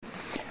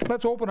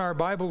Let's open our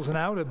Bibles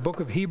now to the book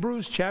of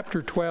Hebrews,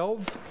 chapter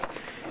 12.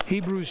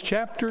 Hebrews,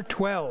 chapter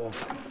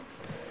 12.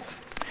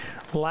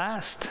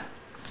 Last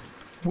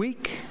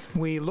week,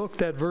 we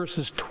looked at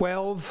verses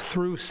 12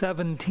 through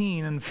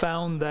 17 and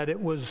found that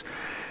it was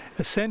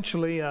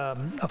essentially a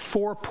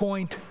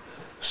 4-point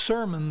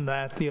sermon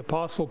that the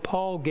Apostle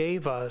Paul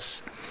gave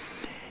us.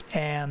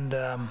 And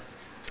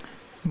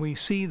we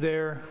see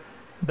there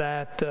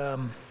that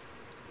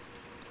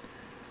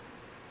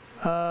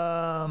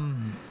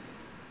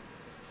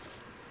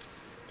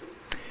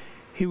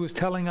he was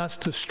telling us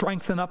to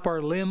strengthen up our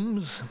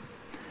limbs,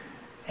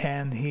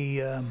 and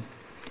he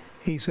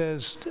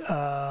says,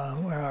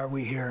 where are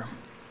we here?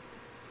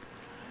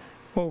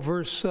 Oh,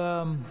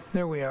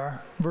 there we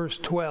are, verse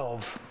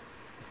 12.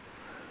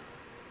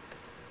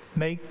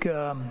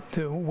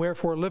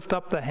 Wherefore lift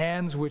up the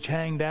hands which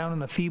hang down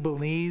and the feeble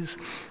knees.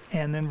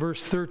 And then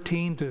verse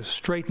 13, to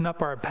straighten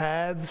up our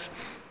paths,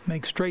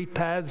 make straight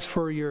paths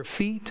for your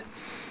feet.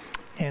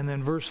 And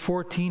then verse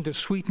 14, to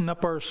sweeten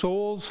up our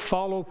souls,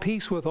 follow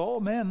peace with all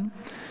men,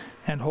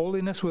 and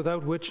holiness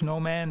without which no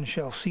man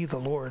shall see the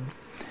Lord.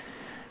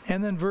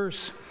 And then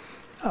verse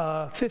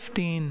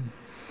 15,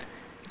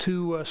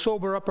 to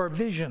sober up our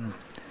vision,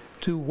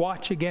 to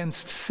watch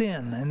against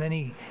sin. And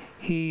then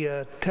he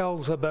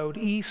tells about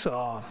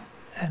Esau,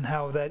 and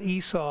how that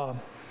Esau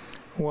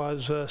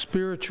was a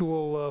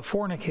spiritual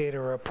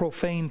fornicator, a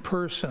profane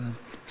person,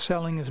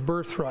 selling his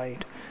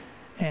birthright.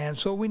 And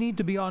so we need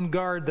to be on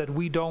guard that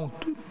we don't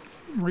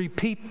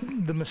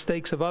repeat the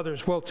mistakes of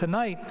others. Well,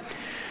 tonight,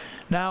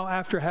 now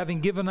after having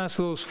given us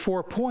those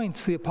 4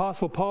 points, the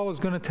Apostle Paul is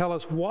going to tell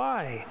us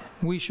why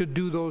we should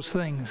do those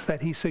things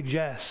that he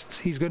suggests.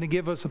 He's going to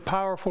give us a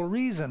powerful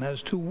reason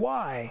as to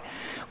why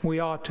we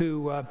ought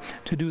to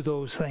do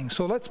those things.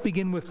 So let's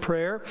begin with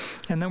prayer,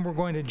 and then we're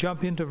going to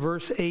jump into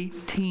verse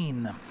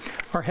 18.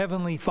 Our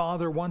Heavenly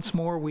Father, once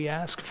more we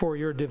ask for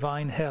your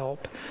divine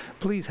help.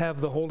 Please have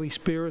the Holy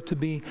Spirit to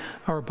be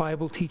our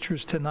Bible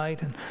teachers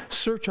tonight, and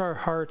search our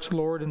hearts,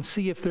 Lord, and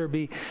see if there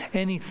be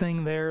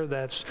anything there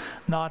that's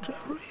not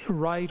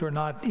right or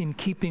not in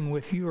keeping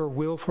with your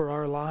will for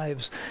our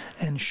lives,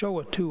 and show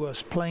it to us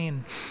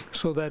plain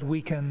so that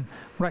we can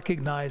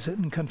recognize it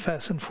and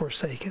confess and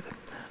forsake it.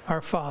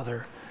 Our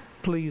Father,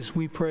 please,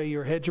 we pray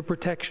your hedge of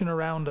protection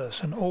around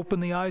us, and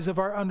open the eyes of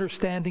our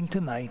understanding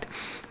tonight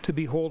to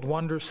behold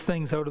wondrous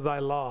things out of thy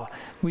law.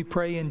 We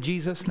pray in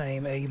Jesus'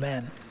 name,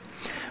 amen.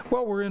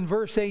 Well, we're in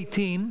verse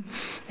 18,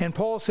 and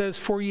Paul says,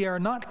 for ye are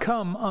not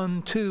come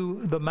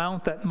unto the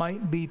mount that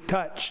might be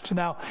touched.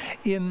 Now,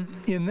 in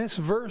this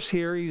verse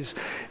here, he's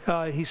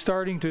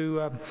starting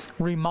to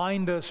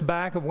remind us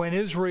back of when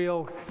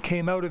Israel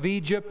came out of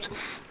Egypt,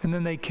 and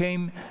then they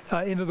came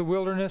into the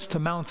wilderness to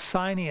Mount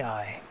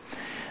Sinai.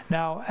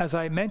 Now, as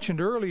I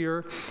mentioned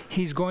earlier,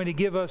 he's going to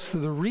give us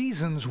the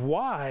reasons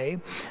why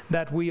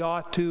that we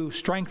ought to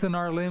strengthen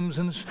our limbs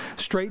and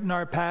straighten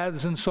our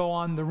paths and so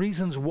on, the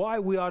reasons why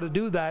we ought to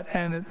do that,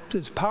 and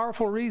it's a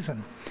powerful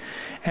reason.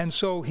 And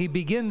so he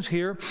begins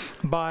here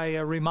by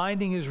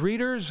reminding his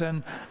readers,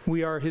 and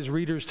we are his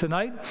readers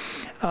tonight,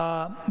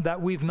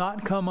 that we've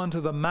not come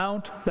unto the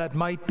mount that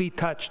might be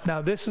touched.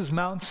 Now, this is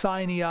Mount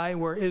Sinai,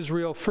 where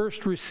Israel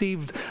first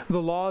received the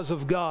laws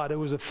of God. It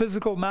was a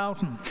physical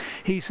mountain.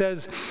 He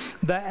says,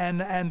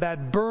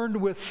 that burned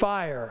with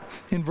fire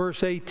in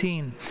verse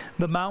 18.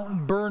 The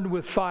mountain burned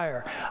with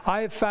fire.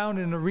 I have found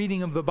in the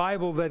reading of the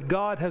Bible that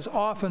God has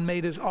often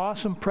made his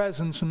awesome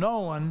presence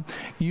known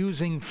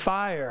using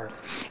fire.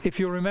 If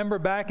you remember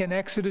back in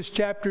Exodus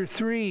chapter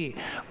 3,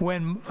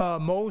 when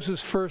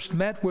Moses first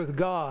met with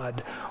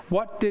God,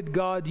 what did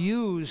God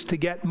use to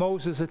get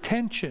Moses'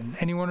 attention?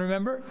 Anyone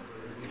remember?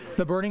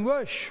 The burning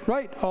bush,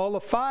 right, all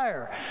the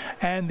fire.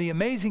 And the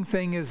amazing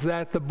thing is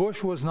that the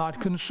bush was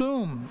not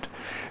consumed.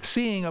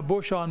 Seeing a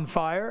bush on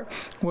fire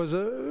was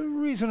a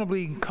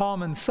reasonably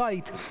common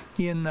sight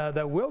in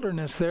the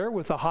wilderness there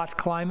with the hot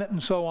climate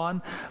and so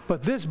on.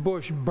 But this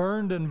bush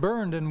burned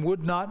and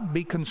would not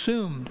be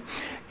consumed.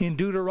 In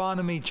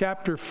Deuteronomy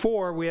chapter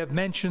 4, we have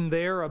mentioned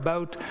there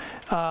about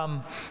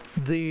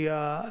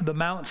the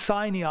Mount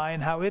Sinai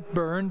and how it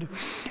burned.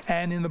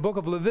 And in the book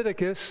of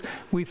Leviticus,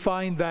 we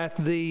find that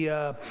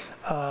the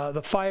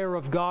fire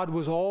of God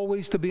was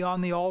always to be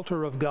on the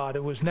altar of God.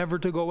 It was never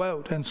to go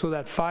out. And so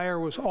that fire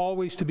was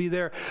always to be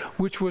there,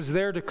 which was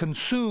there to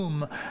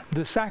consume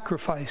the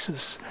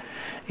sacrifices.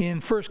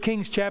 In 1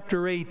 Kings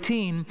chapter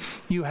 18,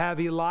 you have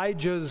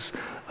Elijah's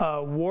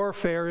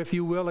warfare, if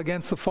you will,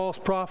 against the false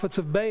prophets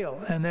of Baal.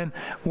 And then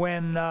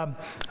when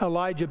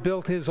Elijah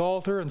built his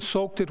altar and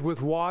soaked it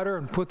with water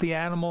and put the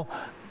animal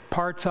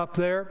parts up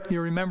there,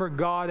 you remember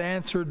God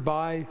answered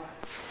by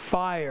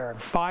fire.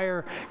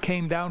 Fire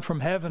came down from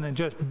heaven and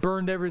just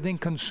burned everything,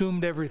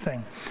 consumed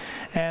everything.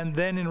 And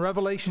then in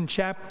Revelation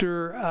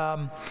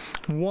chapter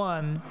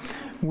 1,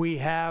 we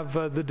have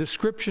the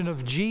description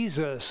of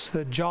Jesus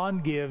that John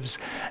gives,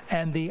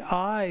 and the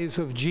eyes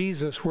of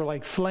Jesus were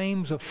like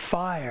flames of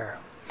fire.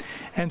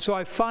 And so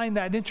I find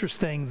that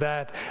interesting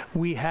that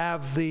we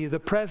have the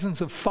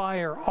presence of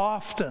fire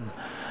often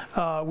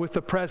with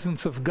the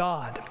presence of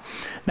God.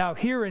 Now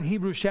here in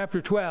Hebrews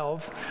chapter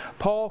 12,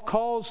 Paul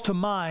calls to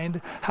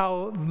mind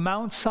how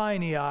Mount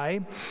Sinai,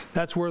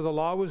 that's where the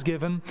law was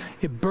given,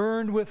 it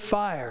burned with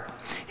fire.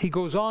 He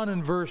goes on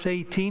in verse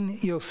 18,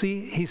 you'll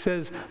see, he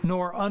says,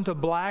 nor unto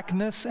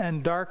blackness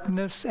and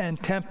darkness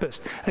and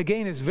tempest.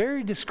 Again, it's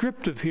very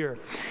descriptive here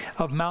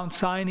of Mount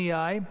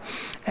Sinai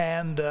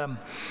and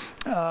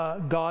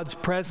God's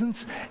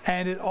presence.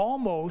 And it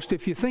almost,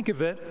 if you think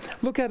of it,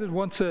 look at it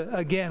once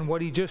again,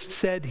 what he just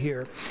said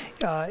here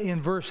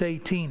in verse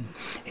 18.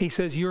 He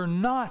says, you're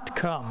not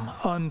come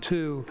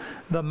unto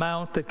the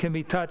mount that can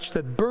be touched,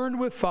 that burned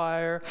with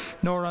fire,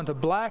 nor unto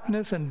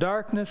blackness and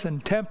darkness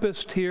and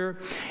tempest here.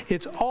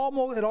 It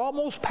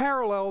almost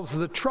parallels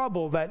the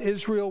trouble that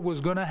Israel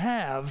was going to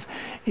have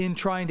in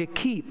trying to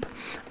keep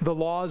the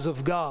laws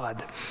of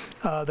God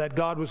that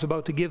God was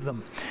about to give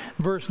them.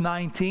 Verse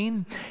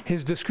 19,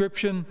 his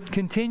description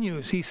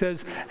continues. He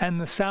says, and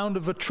the sound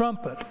of a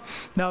trumpet.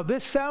 Now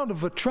this sound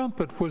of a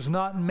trumpet was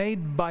not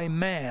made by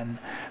man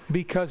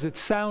because it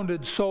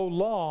sounded so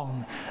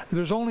long.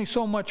 There's only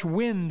so much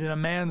wind in a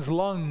man's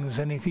lungs,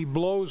 and if he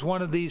blows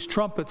one of these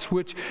trumpets,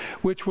 which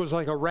was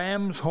like a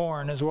ram's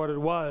horn is what it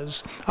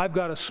was. I've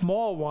got a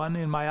small one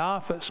in my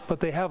office, but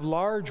they have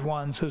large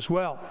ones as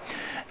well.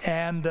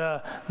 And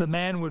the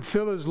man would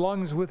fill his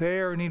lungs with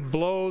air and he'd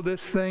blow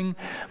this thing,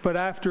 but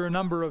after a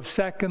number of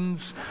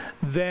seconds,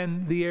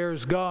 then the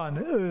air's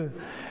gone.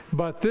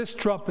 But this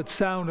trumpet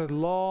sounded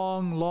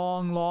long,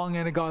 long, long,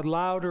 and it got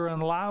louder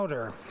and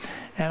louder.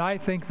 And I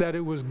think that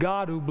it was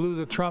God who blew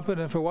the trumpet,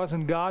 and if it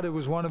wasn't God, it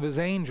was one of his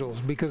angels,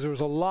 because there was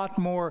a lot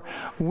more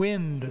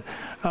wind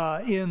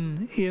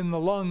in the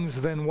lungs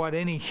than what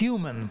any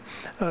human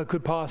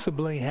could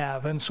possibly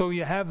have. And so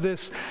you have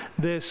this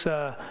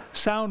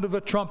sound of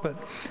a trumpet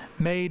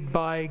made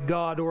by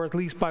God, or at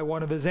least by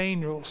one of his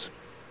angels.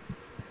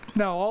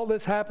 Now, all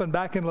this happened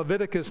back in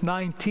Leviticus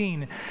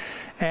 19,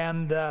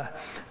 and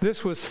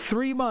this was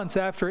 3 months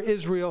after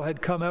Israel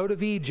had come out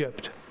of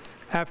Egypt.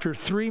 After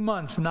 3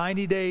 months,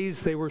 90 days,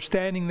 they were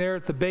standing there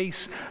at the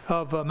base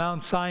of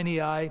Mount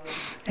Sinai,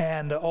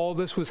 and all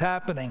this was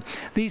happening.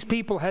 These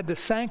people had to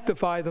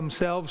sanctify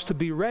themselves to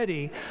be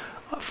ready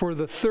for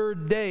the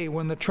third day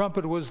when the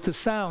trumpet was to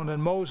sound.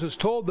 And Moses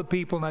told the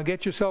people, now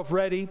get yourself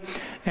ready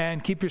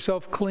and keep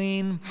yourself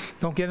clean.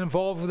 Don't get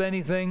involved with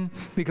anything,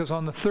 because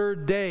on the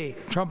third day,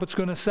 trumpet's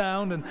going to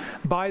sound. And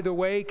by the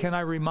way, can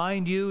I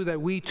remind you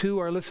that we too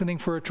are listening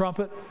for a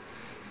trumpet?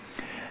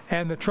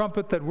 And the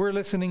trumpet that we're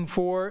listening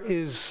for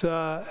is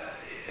going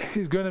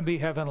to be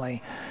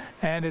heavenly,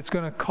 and it's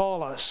going to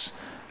call us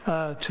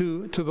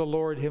to the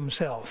Lord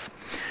himself.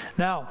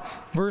 Now,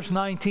 verse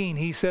 19,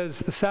 he says,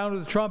 the sound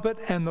of the trumpet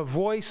and the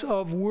voice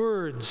of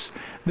words.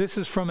 This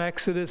is from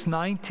Exodus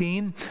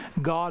 19.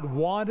 God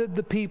wanted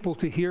the people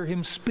to hear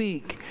him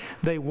speak.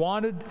 He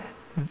wanted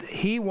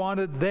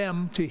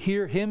them to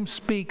hear him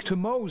speak to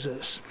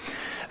Moses.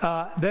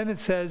 Then it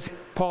says,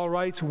 Paul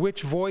writes,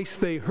 which voice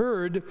they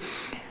heard,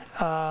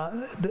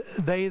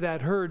 they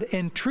that heard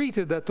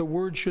entreated that the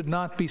word should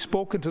not be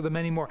spoken to them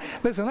anymore.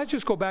 Listen, let's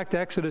just go back to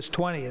Exodus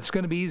 20. It's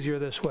going to be easier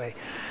this way.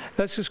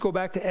 Let's just go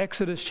back to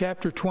Exodus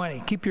chapter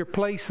 20. Keep your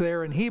place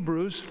there in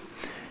Hebrews,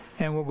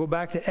 and we'll go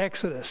back to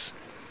Exodus.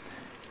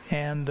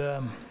 And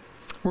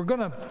we're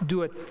going to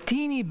do a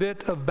teeny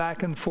bit of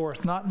back and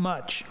forth, not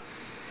much.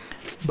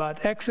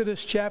 But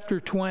Exodus chapter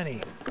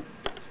 20.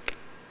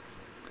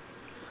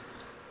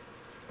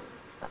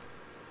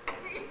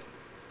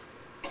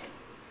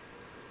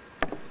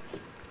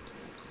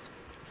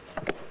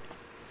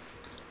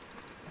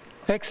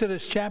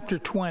 Exodus chapter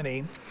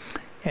 20,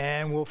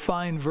 and we'll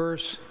find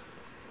verse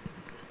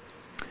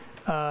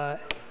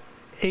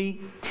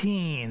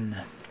 18.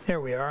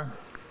 There we are.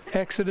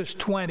 Exodus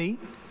 20,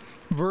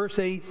 verse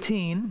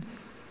 18.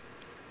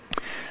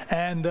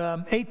 And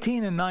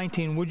 18 and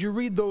 19, would you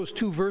read those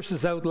two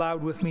verses out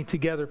loud with me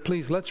together,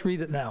 please? Let's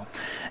read it now.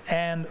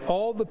 And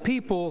all the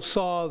people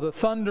saw the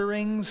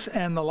thunderings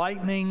and the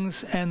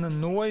lightnings and the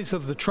noise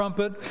of the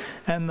trumpet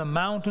and the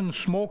mountain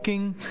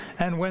smoking.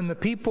 And when the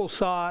people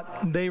saw it,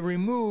 they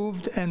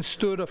removed and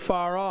stood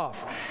afar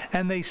off.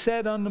 And they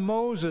said unto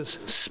Moses,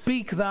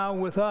 speak thou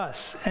with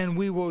us, and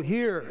we will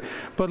hear.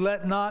 But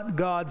let not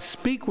God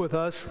speak with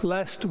us,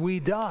 lest we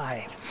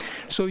die.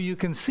 So you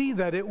can see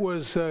that it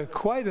was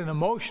quite an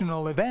emotional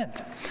event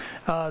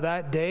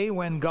that day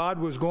when God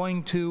was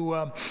going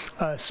to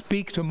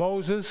speak to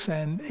Moses,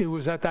 and it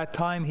was at that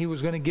time he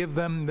was going to give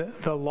them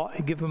the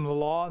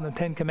law and the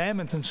Ten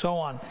Commandments and so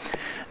on.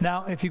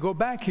 Now, if you go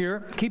back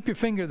here, keep your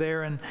finger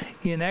there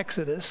in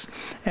Exodus,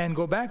 and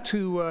go back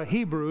to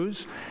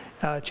Hebrews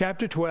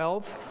chapter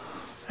 12.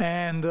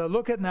 And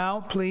look at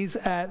now, please,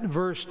 at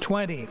verse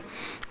 20.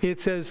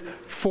 It says,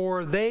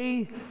 for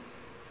they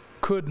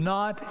could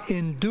not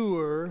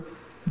endure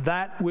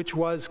that which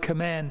was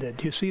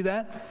commanded. You see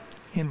that?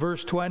 In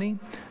verse 20,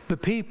 the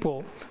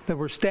people that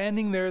were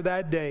standing there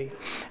that day,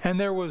 And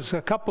there was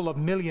a couple of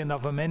million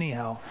of them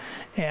anyhow.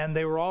 And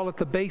they were all at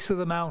the base of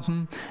the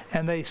mountain,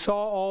 and they saw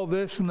all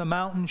this, and the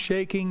mountain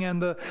shaking,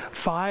 and the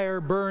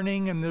fire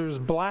burning, and there's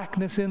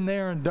blackness in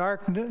there, and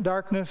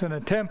darkness, and a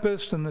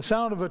tempest, and the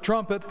sound of a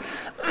trumpet.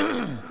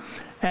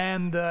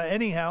 And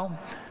anyhow,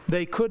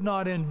 they could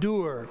not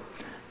endure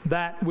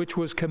that which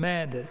was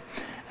commanded.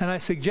 And I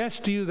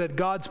suggest to you that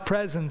God's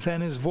presence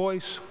and His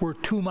voice were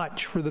too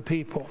much for the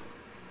people.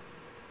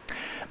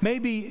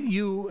 Maybe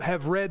you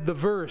have read the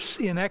verse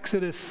in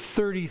Exodus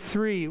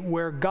 33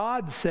 where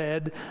God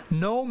said,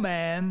 "No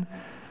man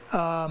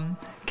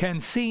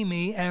can see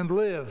me and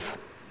live."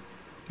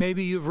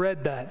 Maybe you've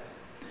read that.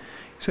 You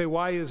say,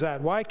 why is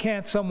that? Why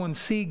can't someone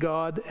see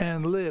God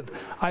and live?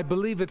 I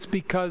believe it's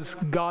because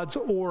God's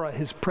aura,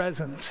 His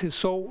presence, is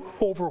so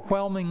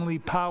overwhelmingly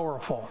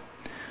powerful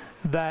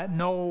that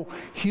no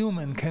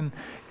human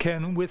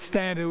can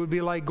withstand it. It would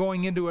be like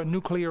going into a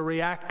nuclear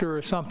reactor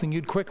or something.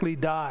 You'd quickly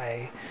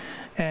die.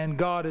 And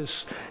God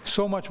is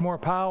so much more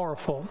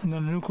powerful than a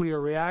nuclear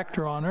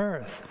reactor on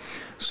earth.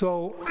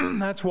 So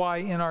that's why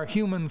in our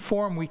human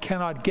form we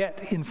cannot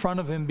get in front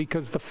of Him,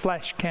 because the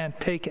flesh can't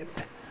take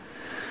it.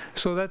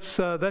 So that's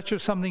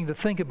just something to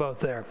think about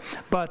there.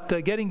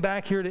 But getting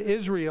back here to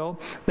Israel,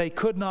 they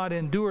could not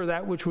endure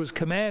that which was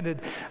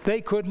commanded.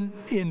 They couldn't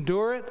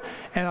endure it,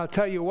 and I'll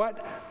tell you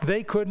what,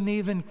 they couldn't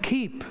even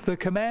keep the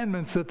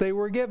commandments that they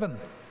were given.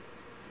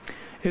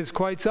 It's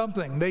quite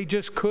something. They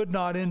just could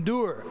not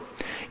endure.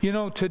 You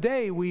know,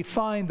 today we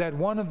find that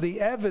one of the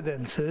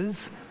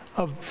evidences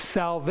of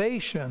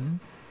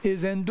salvation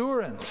is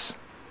endurance.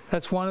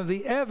 That's one of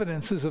the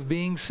evidences of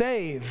being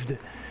saved,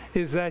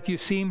 is that you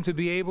seem to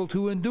be able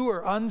to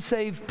endure.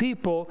 Unsaved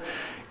people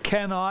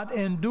cannot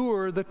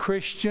endure the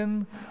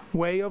Christian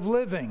way of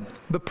living,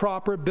 the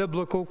proper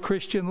biblical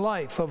Christian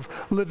life of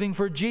living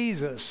for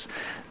Jesus.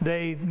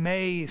 They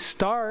may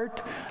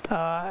start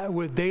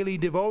with daily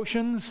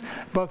devotions,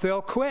 but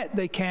they'll quit.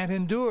 They can't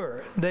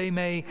endure. They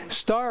may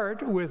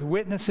start with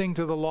witnessing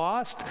to the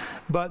lost,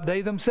 but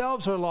they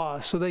themselves are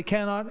lost, so they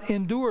cannot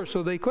endure,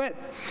 so they quit.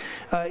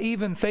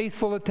 Even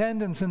faithful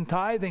attendance and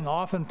tithing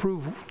often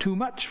prove too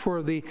much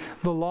for the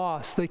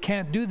lost. They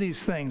can't do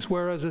these things,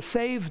 whereas a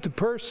saved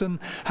person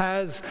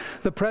has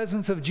the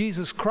presence of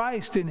Jesus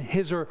Christ in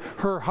his or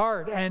her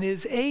heart and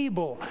is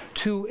able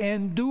to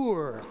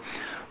endure.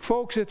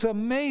 Folks, it's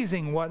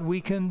amazing what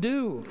we can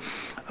do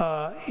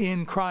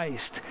in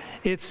Christ.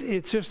 It's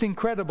just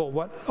incredible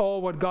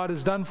what God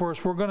has done for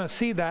us. We're going to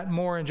see that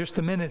more in just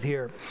a minute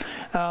here.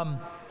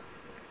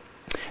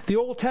 The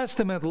Old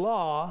Testament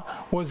law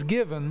was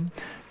given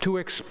to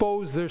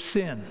expose their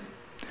sin.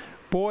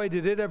 Boy,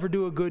 did it ever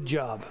do a good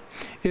job.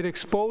 It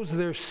exposed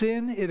their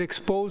sin. It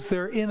exposed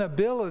their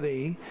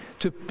inability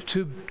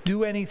to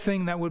do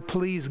anything that would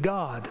please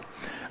God.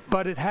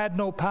 But it had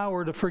no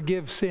power to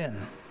forgive sin.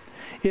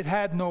 It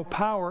had no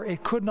power.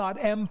 It could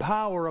not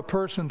empower a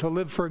person to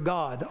live for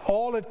God.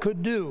 All it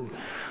could do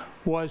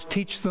was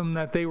teach them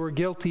that they were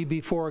guilty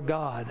before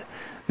God.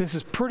 This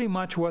is pretty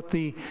much what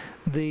the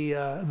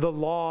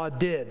law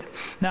did.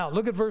 Now,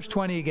 look at verse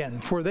 20 again.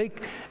 For they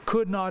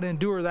could not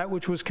endure that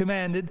which was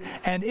commanded,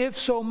 and if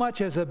so much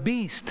as a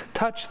beast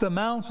touch the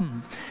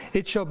mountain,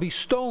 it shall be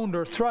stoned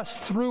or thrust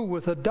through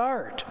with a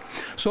dart.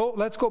 So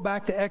let's go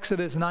back to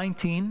Exodus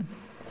 19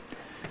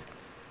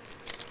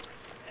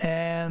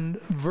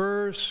 and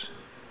verse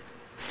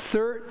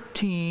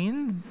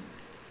 13.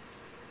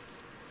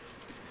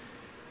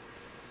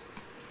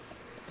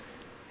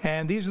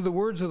 And these are the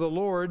words of the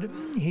Lord.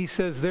 He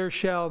says, there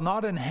shall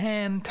not an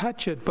hand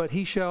touch it, but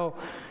he shall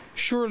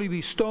surely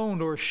be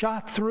stoned or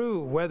shot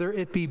through, whether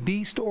it be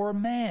beast or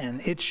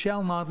man, it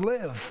shall not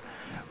live.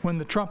 When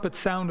the trumpet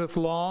soundeth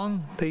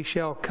long, they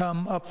shall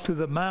come up to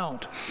the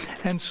mount.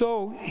 And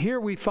so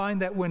here we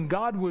find that when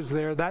God was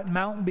there, that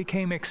mountain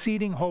became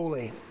exceeding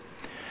holy.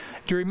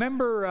 Do you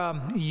remember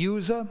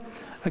Uzzah,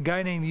 a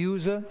guy named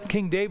Uzzah?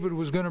 King David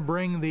was going to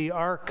bring the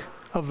Ark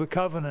of the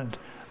Covenant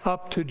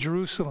up to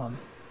Jerusalem.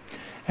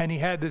 And he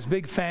had this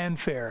big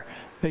fanfare.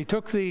 They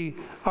took the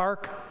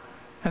ark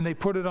and they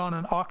put it on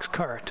an ox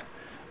cart,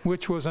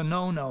 which was a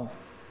no-no.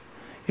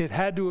 It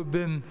had to have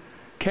been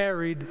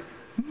carried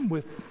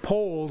with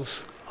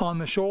poles on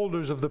the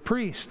shoulders of the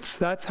priests.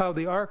 That's how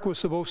the ark was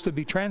supposed to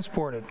be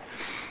transported.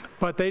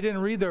 But they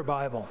didn't read their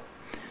Bible.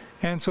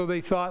 And so they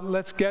thought,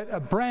 let's get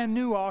a brand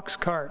new ox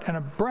cart and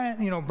a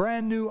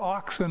brand new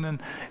oxen, and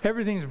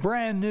everything's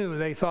brand new.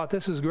 They thought,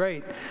 this is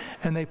great.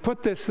 And they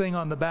put this thing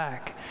on the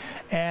back.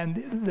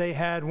 And they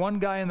had one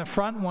guy in the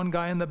front, one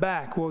guy in the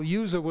back. Well,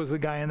 Uzzah was the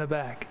guy in the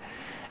back.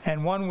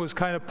 And one was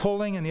kind of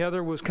pulling and the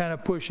other was kind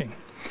of pushing.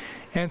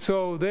 And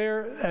so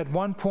there, at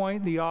one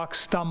point, the ox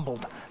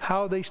stumbled.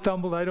 How they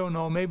stumbled, I don't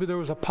know. Maybe there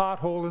was a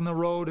pothole in the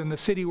road and the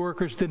city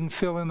workers didn't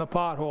fill in the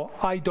pothole.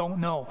 I don't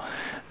know.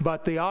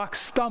 But the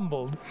ox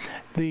stumbled,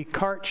 the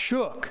cart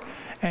shook,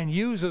 and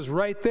Uzzah's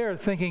right there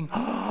thinking,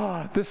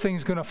 this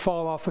thing's going to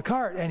fall off the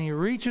cart. And he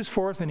reaches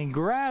forth and he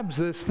grabs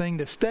this thing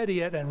to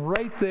steady it, and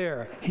right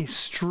there, he's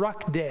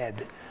struck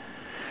dead.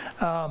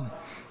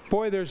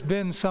 boy, there's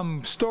been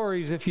some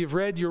stories, if you've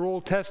read your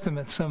Old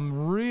Testament,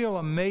 some real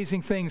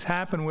amazing things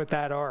happen with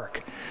that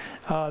ark.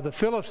 The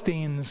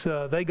Philistines,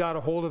 they got a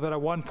hold of it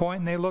at one point,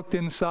 and they looked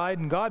inside,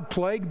 and God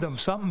plagued them,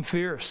 something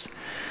fierce.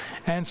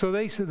 And so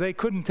they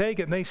couldn't take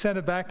it, and they sent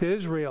it back to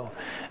Israel.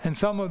 And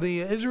some of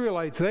the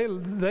Israelites,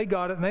 they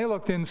got it, and they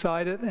looked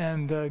inside it,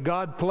 and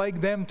God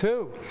plagued them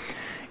too.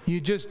 You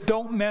just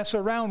don't mess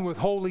around with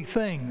holy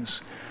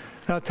things.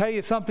 And I'll tell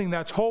you something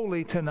that's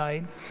holy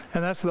tonight,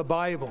 and that's the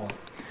Bible.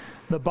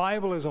 The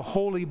Bible is a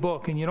holy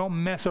book, and you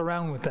don't mess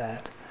around with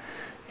that.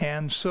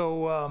 And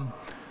so,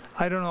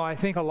 I don't know, I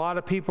think a lot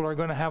of people are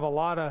going to have a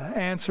lot of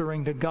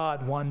answering to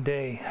God one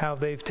day, how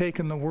they've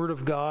taken the Word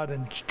of God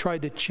and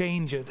tried to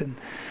change it and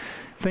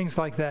things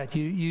like that.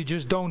 You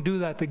just don't do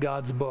that to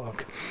God's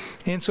book.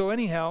 And so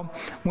anyhow,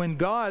 when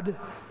God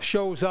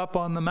shows up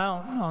on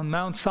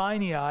Mount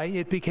Sinai,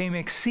 it became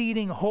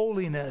exceeding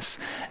holiness.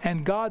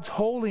 And God's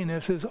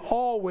holiness is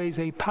always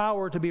a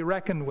power to be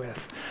reckoned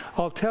with.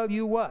 I'll tell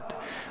you what,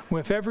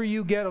 if ever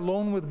you get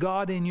alone with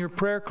God in your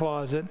prayer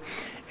closet,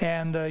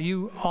 and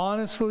you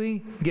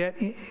honestly get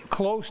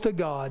close to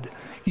God,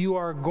 you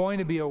are going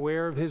to be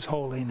aware of His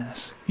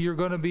holiness. You're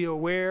going to be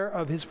aware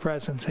of His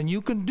presence. And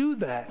you can do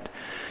that.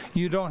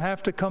 You don't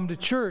have to come to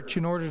church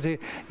in order to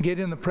get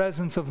in the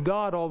presence of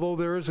God, although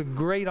there is a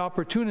great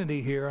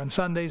opportunity here on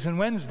Sundays and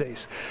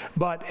Wednesdays.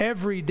 But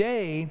every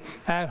day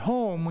at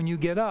home, when you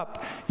get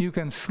up, you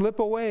can slip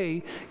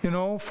away,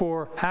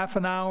 for half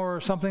an hour or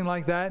something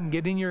like that, and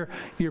get in your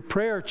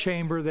prayer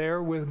chamber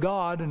there with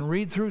God and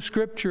read through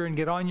Scripture and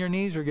get on your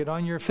knees or get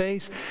on your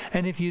face.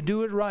 And if you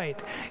do it right,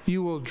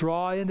 you will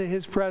draw into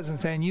His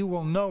presence, and you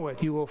will know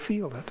it. You will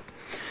feel it.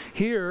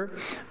 Here,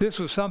 this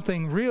was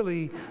something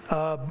really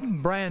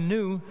brand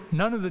new.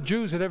 None of the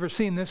Jews had ever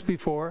seen this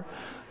before.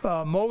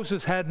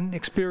 Moses hadn't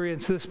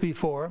experienced this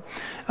before.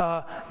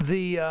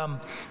 The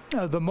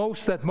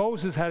most that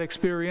Moses had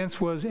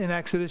experienced was in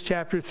Exodus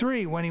chapter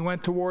 3, when he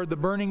went toward the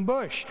burning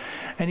bush.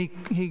 And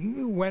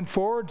he went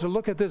forward to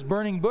look at this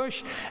burning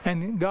bush,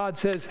 and God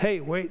says,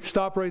 "Hey, wait,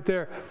 stop right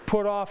there.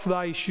 Put off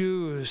thy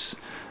shoes.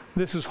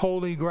 This is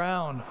holy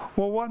ground."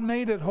 Well, what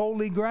made it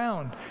holy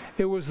ground?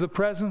 It was the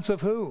presence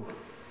of who?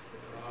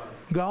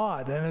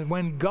 God. And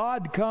when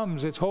God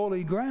comes, it's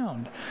holy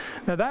ground.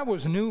 Now that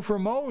was new for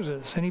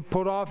Moses, and he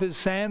put off his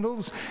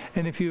sandals.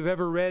 And if you've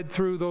ever read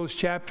through those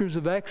chapters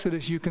of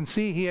Exodus, you can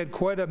see he had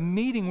quite a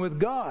meeting with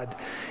God.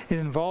 It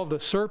involved a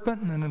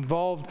serpent, and it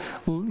involved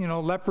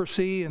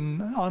leprosy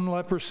and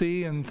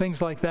unleprosy and things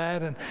like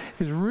that. And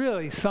it's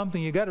really something,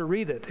 you got to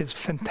read it. It's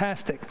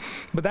fantastic.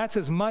 But that's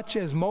as much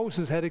as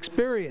Moses had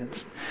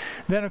experienced.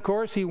 Then of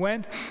course he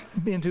went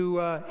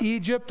into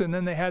Egypt, and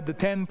then they had the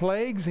 10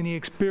 plagues, and he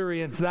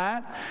experienced that.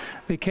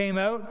 They came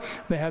out,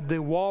 they had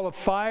the wall of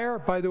fire.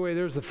 By the way,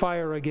 there's the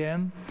fire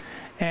again.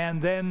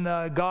 And then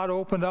God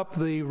opened up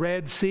the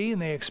Red Sea,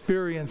 and they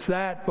experienced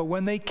that. But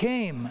when they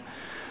came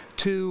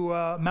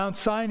to Mount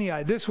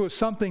Sinai, this was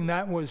something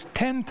that was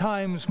 10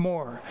 times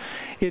more.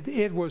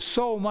 It was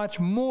so much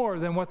more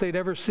than what they'd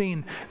ever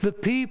seen. The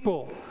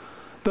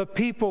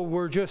people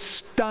were just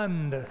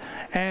stunned,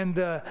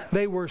 and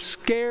they were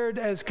scared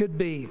as could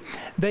be.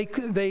 They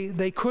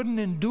couldn't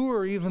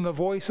endure even the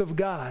voice of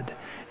God.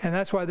 And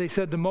that's why they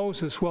said to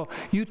Moses, "Well,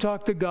 you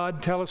talk to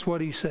God, tell us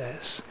what He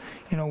says.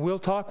 We'll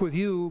talk with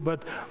you,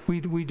 but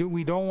we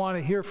don't want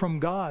to hear from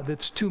God.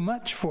 That's too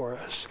much for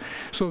us."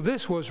 So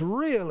this was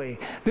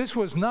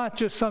not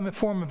just some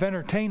form of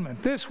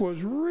entertainment. This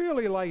was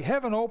really like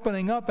heaven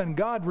opening up and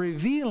God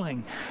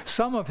revealing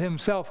some of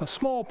Himself, a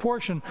small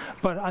portion,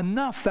 but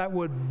enough that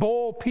would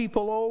bowl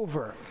people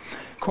over.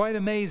 Quite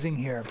amazing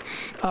here.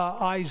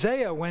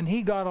 Isaiah, when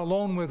he got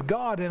alone with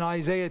God in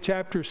Isaiah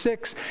chapter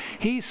 6,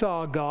 he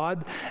saw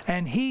God,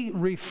 and he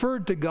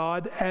referred to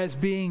God as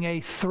being a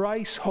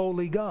thrice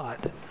holy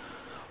God.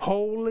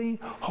 Holy,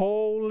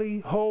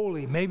 holy,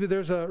 holy. Maybe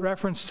there's a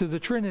reference to the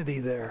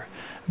Trinity there.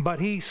 But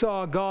he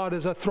saw God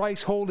as a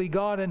thrice holy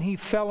God, and he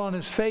fell on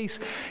his face.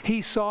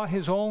 He saw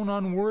his own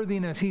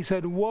unworthiness. He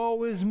said,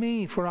 "Woe is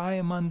me, for I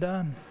am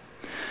undone."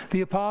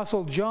 The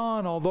Apostle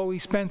John, although he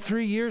spent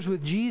 3 years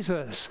with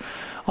Jesus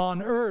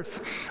on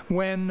earth,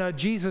 when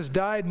Jesus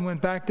died and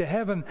went back to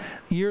heaven,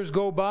 years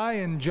go by,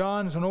 and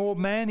John's an old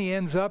man. He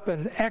ends up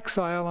in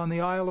exile on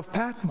the Isle of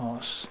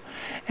Patmos.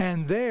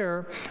 And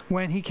there,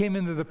 when he came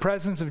into the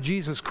presence of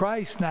Jesus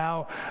Christ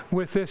now,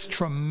 with this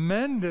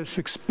tremendous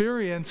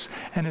experience,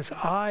 and his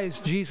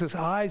eyes, Jesus'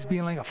 eyes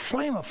being like a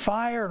flame of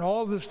fire, and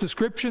all this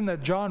description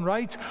that John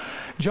writes,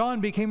 John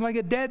became like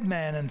a dead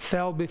man and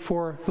fell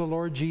before the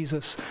Lord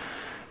Jesus.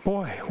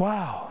 Boy,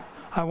 wow.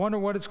 I wonder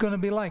what it's going to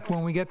be like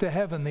when we get to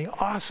heaven, the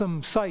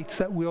awesome sights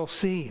that we'll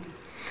see.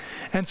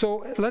 And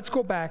so let's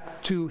go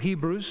back to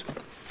Hebrews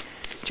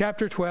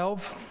chapter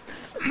 12.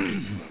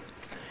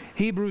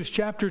 Hebrews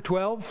chapter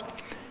 12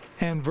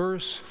 and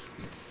verse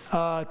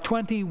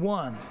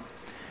 21.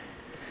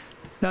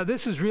 Now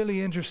this is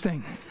really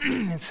interesting.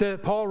 It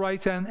said, Paul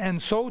writes,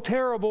 and so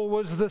terrible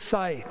was the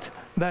sight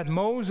that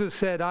Moses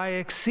said, I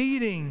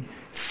exceeding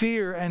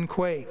fear and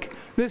quake.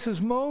 This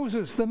is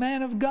Moses, the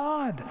man of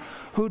God,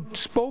 who'd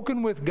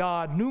spoken with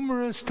God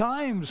numerous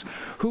times,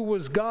 who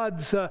was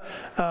God's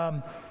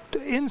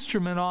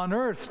instrument on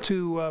earth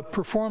to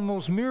perform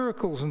those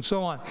miracles and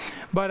so on.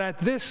 But at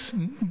this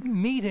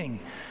meeting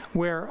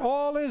where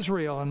all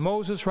Israel, and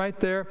Moses right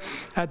there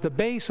at the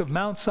base of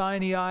Mount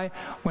Sinai,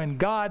 when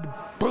God,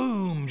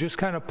 boom, just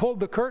kind of pulled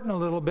the curtain a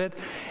little bit,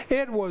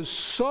 it was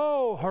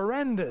so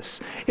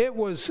horrendous. It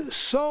was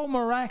so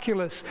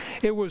miraculous.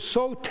 It was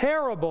so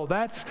terrible.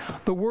 That's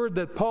the word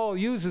that Paul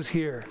uses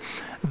here,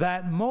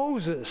 that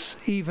Moses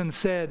even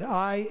said,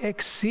 I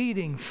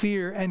exceeding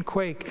fear and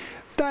quake.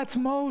 That's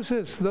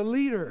Moses, the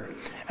leader.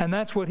 And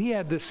that's what he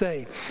had to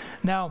say.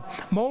 Now,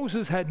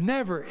 Moses had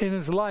never in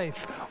his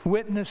life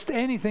witnessed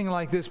anything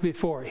like this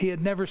before. He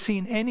had never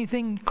seen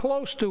anything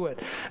close to it,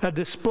 a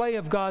display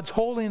of God's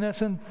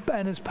holiness and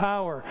his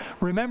power.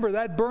 Remember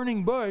that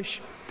burning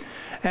bush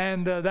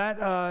and that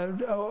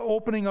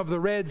opening of the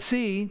Red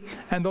Sea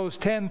and those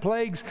 10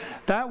 plagues,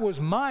 that was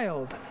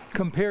mild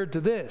compared to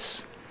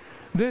this.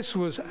 This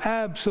was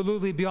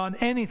absolutely beyond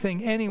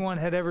anything anyone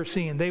had ever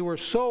seen. They were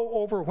so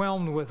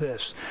overwhelmed with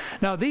this.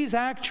 Now, these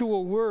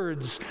actual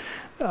words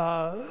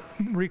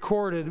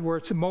recorded where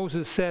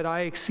Moses said,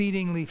 I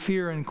exceedingly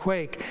fear and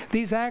quake,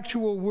 these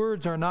actual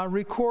words are not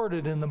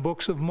recorded in the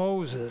books of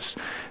Moses.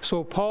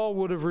 So Paul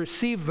would have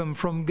received them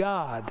from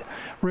God.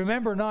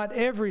 Remember, not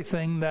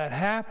everything that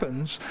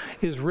happens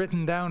is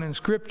written down in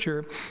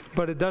Scripture,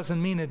 but it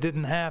doesn't mean it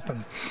didn't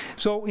happen.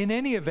 So in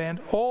any event,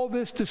 all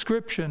this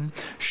description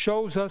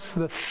shows us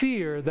the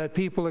fear that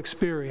people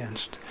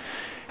experienced.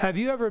 Have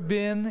you ever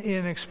been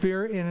in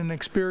an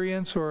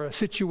experience or a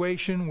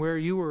situation where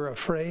you were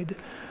afraid?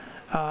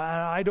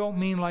 I don't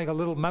mean like a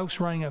little mouse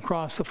running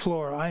across the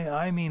floor.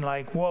 I mean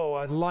like,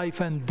 whoa, a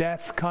life and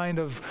death kind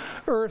of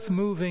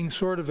earth-moving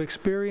sort of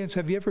experience.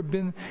 Have you ever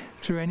been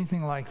through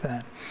anything like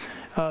that?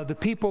 The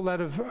people that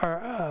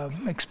have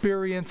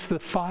experienced the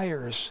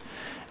fires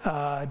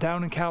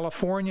down in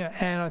California,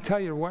 and I'll tell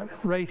you what,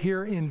 right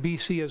here in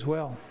BC as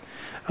well.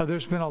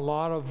 There's been a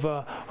lot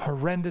of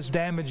horrendous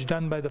damage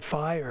done by the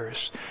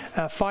fires.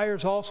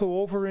 Fires also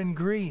over in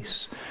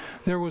Greece.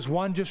 There was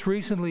one just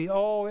recently.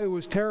 Oh, it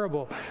was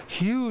terrible.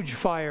 Huge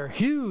fire.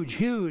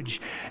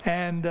 Huge.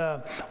 And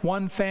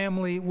one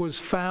family was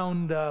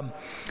found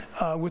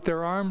with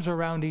their arms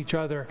around each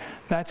other.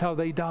 That's how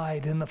they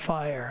died in the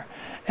fire.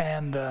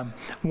 And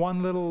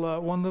one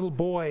little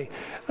boy,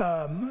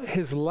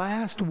 his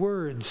last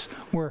words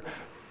were,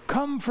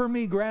 "Come for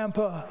me,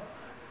 Grandpa.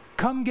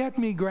 Come get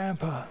me,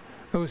 Grandpa."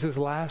 Those were his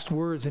last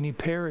words, and he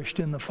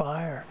perished in the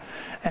fire.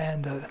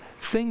 And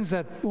things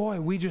that, boy,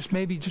 we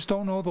maybe just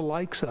don't know the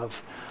likes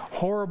of.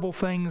 Horrible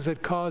things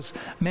that cause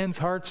men's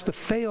hearts to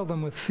fail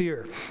them with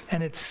fear.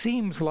 And it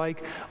seems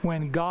like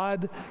when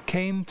God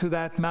came to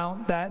that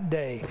mount that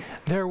day,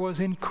 there was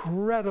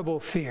incredible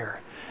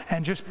fear.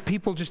 And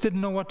people just didn't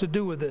know what to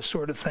do with this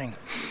sort of thing.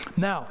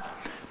 Now,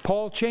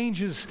 Paul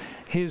changes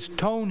his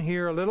tone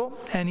here a little,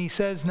 and he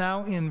says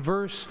now in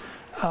verse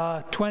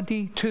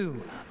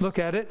 22, look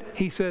at it.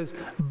 He says,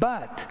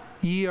 but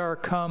ye are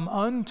come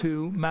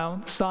unto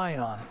Mount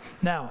Sion.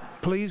 Now,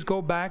 please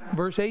go back,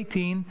 verse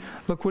 18.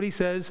 Look what he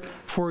says.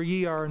 For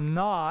ye are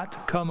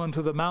not come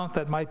unto the mount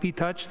that might be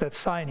touched, that's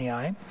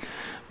Sinai.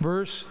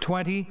 Verse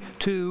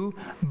 22,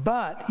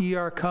 but ye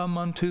are come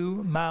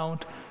unto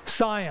Mount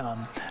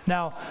Sion.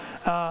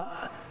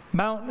 Now,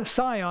 Mount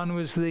Sion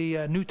was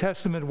the New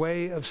Testament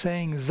way of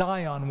saying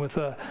Zion with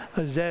a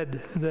Z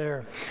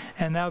there.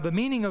 And now the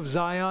meaning of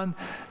Zion,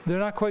 they're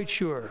not quite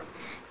sure.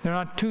 They're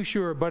not too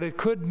sure, but it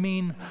could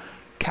mean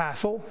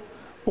castle,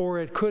 or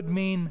it could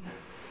mean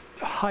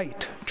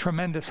height,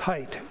 tremendous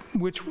height,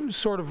 which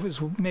sort of is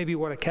maybe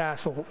what a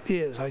castle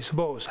is, I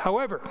suppose.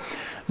 However,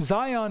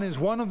 Zion is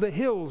one of the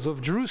hills of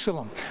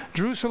Jerusalem.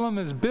 Jerusalem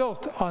is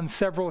built on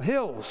several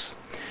hills.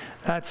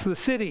 That's the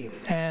city,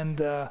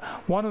 and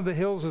one of the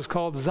hills is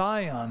called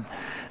Zion.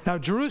 Now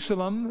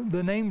Jerusalem,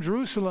 the name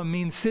Jerusalem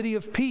means city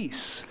of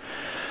peace.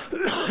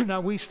 Now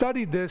we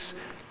studied this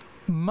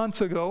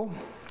months ago,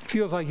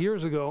 feels like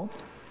years ago,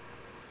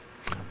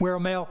 where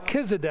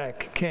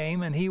Melchizedek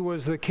came, and he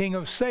was the king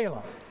of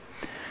Salem.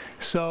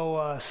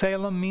 So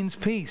Salem means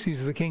peace.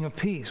 He's the king of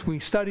peace. We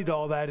studied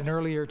all that in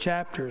earlier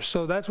chapters.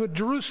 So that's what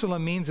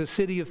Jerusalem means, a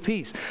city of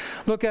peace.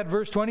 Look at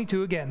verse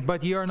 22 again.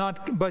 But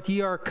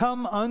ye are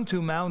come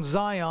unto Mount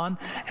Zion,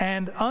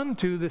 and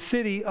unto the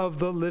city of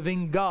the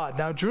living God.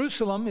 Now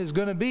Jerusalem is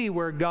going to be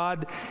where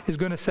God is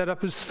going to set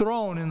up his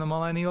throne in the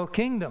millennial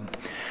kingdom.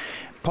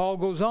 Paul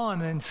goes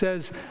on and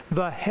says,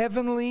 the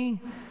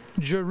heavenly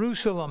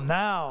Jerusalem.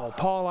 Now,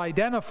 Paul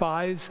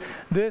identifies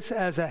this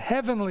as a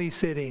heavenly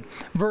city.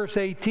 Verse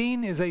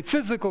 18 is a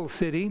physical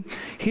city.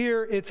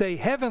 Here it's a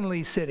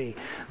heavenly city.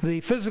 The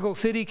physical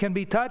city can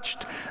be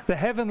touched. The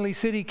heavenly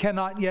city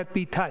cannot yet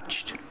be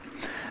touched.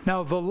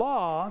 Now, the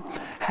law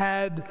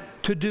had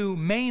to do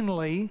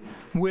mainly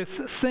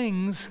with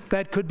things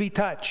that could be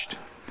touched.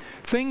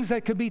 Things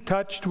that could be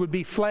touched would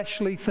be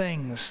fleshly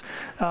things.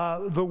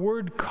 The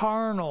word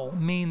carnal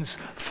means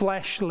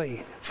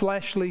fleshly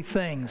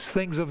things,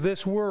 things of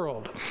this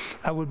world.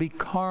 That would be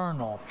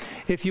carnal.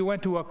 If you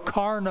went to a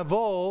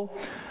carnival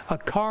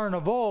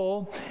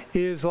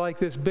is like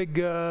this big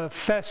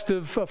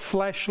festive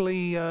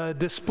fleshly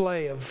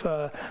display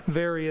of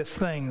various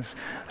things.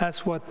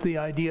 That's what the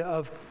idea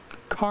of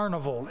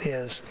carnival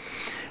is.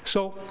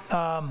 So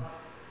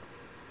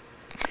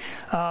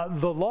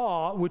the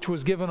law, which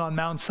was given on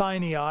Mount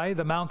Sinai,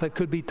 the mount that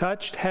could be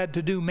touched, had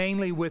to do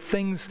mainly with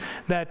things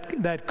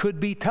that could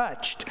be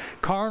touched,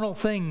 carnal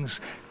things.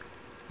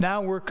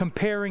 Now we're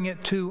comparing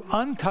it to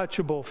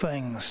untouchable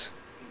things,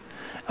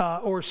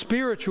 or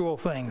spiritual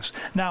things.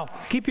 Now,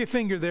 keep your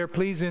finger there,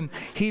 please, in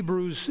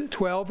Hebrews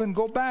 12, and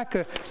go back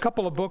a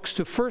couple of books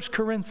to 1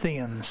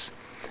 Corinthians.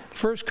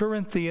 1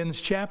 Corinthians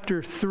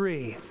chapter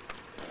 3.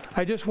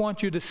 I just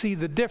want you to see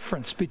the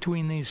difference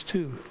between these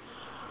two.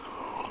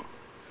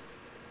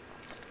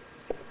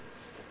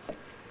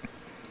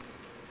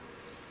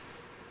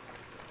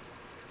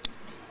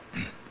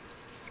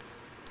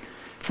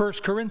 1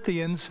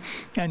 Corinthians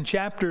and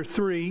chapter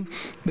 3,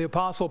 the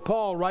Apostle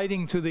Paul,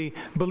 writing to the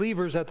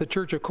believers at the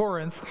church of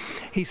Corinth,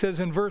 he says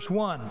in verse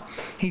 1,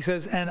 he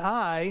says, "And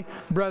I,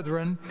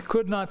 brethren,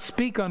 could not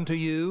speak unto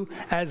you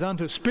as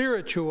unto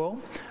spiritual,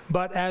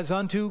 but as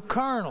unto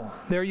carnal."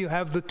 There you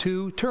have the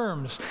two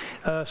terms,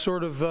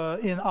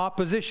 in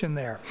opposition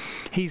there.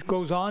 He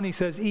goes on, he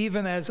says,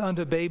 "even as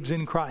unto babes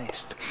in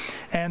Christ."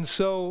 And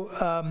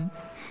so,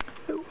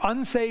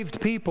 unsaved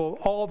people,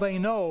 all they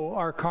know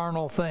are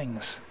carnal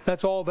things.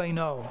 That's all they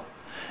know.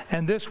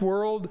 And this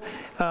world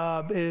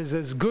is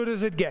as good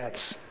as it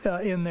gets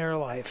in their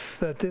life.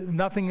 That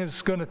nothing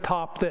is going to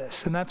top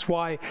this. And that's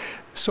why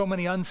so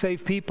many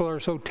unsaved people are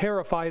so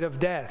terrified of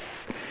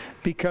death,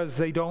 because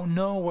they don't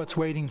know what's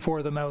waiting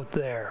for them out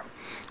there.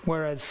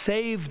 Whereas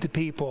saved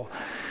people,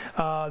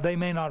 they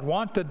may not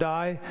want to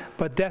die,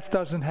 but death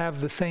doesn't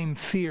have the same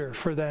fear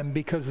for them,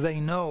 because they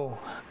know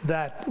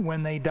that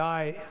when they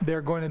die,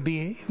 they're going to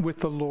be with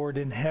the Lord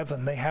in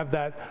heaven. They have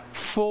that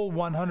full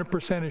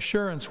 100%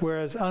 assurance,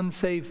 whereas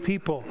unsaved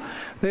people,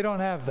 they don't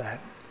have that.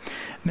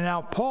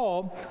 Now,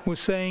 Paul was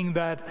saying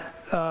that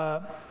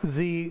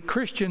the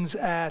Christians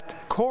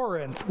at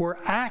Corinth were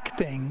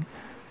acting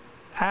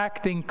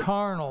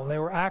carnal. They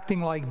were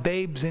acting like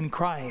babes in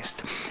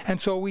Christ. And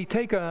so we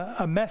take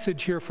a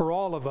message here for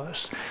all of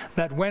us,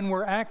 that when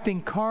we're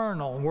acting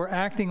carnal, we're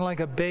acting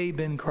like a babe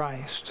in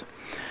Christ.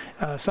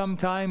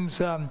 Sometimes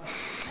a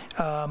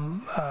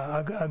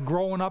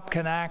grown-up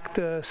can act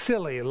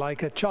silly,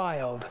 like a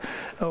child,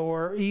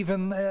 or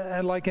even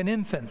like an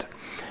infant.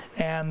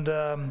 And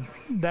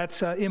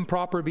that's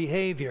improper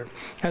behavior.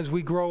 As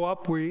we grow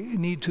up, we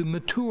need to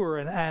mature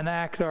and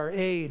act our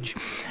age.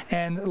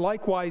 And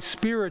likewise,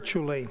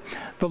 spiritually,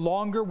 the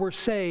longer we're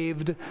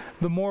saved,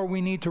 the more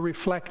we need to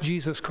reflect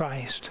Jesus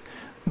Christ.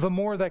 The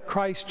more that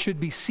Christ should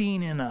be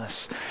seen in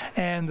us.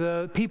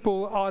 And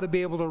people ought to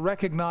be able to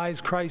recognize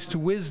Christ's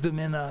wisdom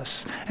in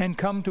us and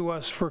come to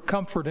us for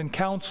comfort and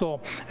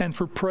counsel and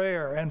for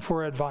prayer and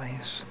for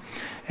advice.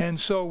 And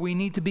so we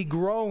need to be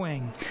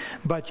growing.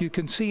 But you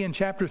can see in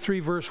chapter 3,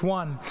 verse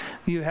 1,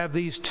 you have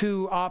these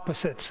two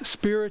opposites,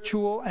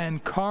 spiritual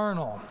and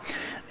carnal.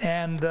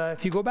 And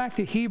if you go back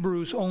to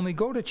Hebrews, only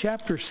go to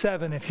chapter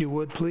 7, if you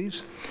would,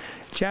 please.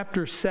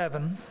 Chapter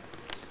 7,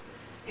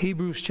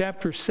 Hebrews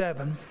chapter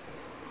 7.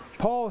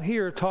 Paul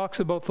here talks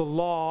about the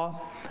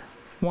law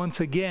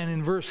once again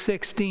in verse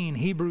 16,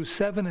 Hebrews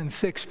 7 and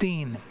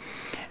 16.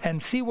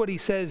 And see what he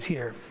says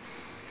here.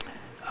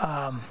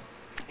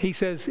 He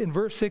says in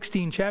verse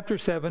 16, chapter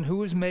 7,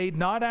 "Who is made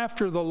not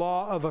after the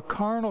law of a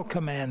carnal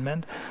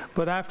commandment,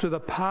 but after the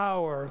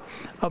power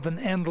of an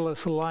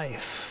endless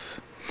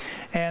life."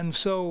 And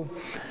so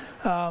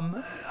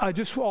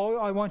all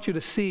I want you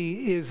to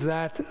see is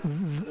that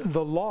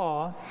the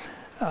law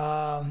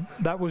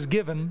that was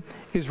given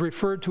is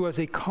referred to as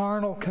a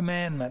carnal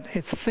commandment.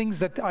 It's things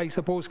that I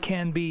suppose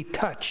can be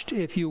touched,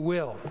 if you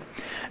will.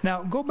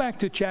 Now, go back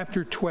to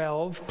chapter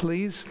 12,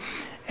 please,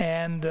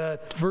 and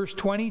verse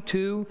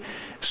 22.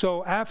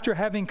 So after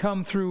having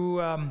come through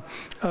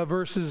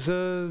verses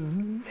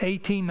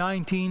 18,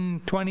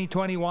 19, 20,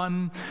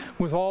 21,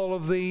 with all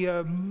of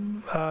the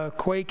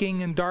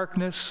quaking and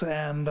darkness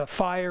and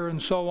fire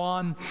and so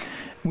on,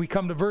 we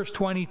come to verse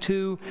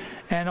 22,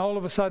 and all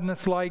of a sudden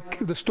it's like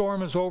the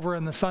storm is over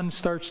and the sun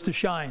starts to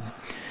shine.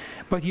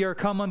 "But ye are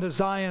come unto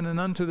Zion, and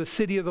unto the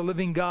city of the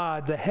living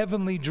God, the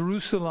heavenly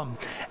Jerusalem,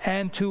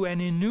 and to an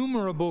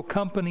innumerable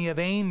company of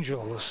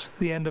angels."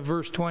 The end of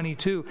verse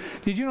 22.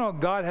 Did you know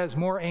God has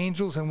more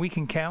angels than we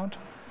can count?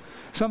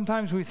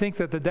 Sometimes we think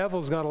that the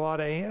devil's got a lot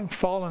of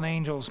fallen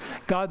angels.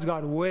 God's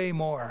got way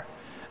more.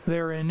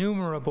 They're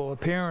innumerable,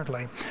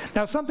 apparently.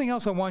 Now, something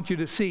else I want you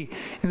to see.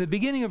 In the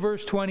beginning of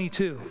verse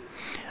 22,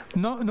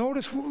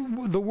 notice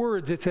the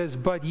words. It says,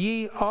 "But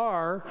ye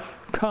are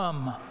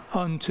come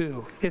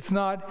unto." It's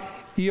not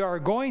ye are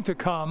going to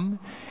come,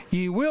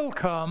 ye will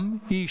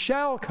come, ye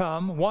shall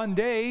come. One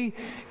day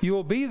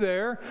you'll be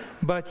there,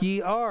 but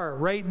ye are,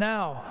 right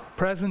now,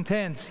 present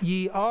tense,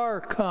 ye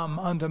are come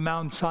unto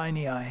Mount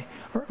Sinai.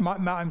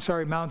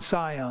 Mount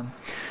Zion.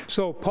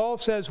 So Paul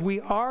says we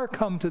are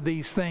come to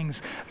these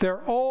things.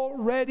 They're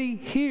already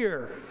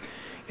here.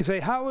 You say,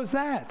 how is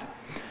that?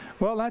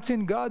 Well, that's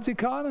in God's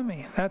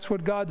economy. That's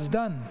what God's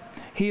done.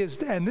 He is,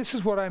 and this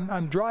is what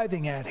I'm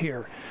driving at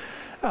here.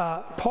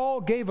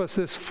 Paul gave us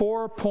this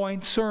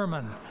 4-point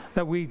sermon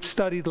that we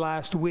studied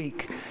last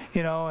week,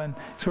 and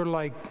sort of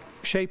like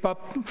shape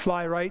up,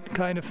 fly right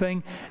kind of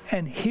thing.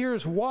 And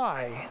here's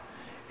why.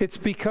 It's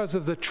because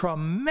of the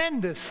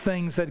tremendous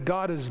things that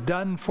God has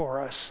done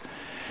for us.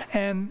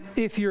 And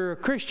if you're a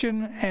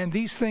Christian and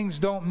these things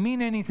don't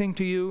mean anything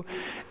to you,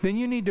 then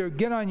you need to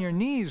get on your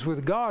knees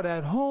with God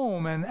at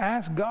home and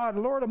ask God,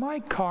 Lord, am I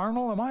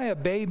carnal? Am I a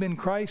babe in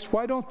Christ?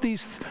 Why don't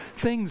these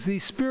things,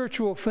 these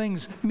spiritual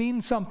things,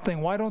 mean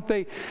something? Why don't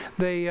they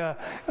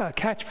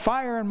catch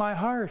fire in my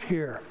heart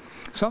here?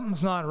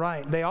 Something's not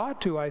right. They ought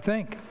to, I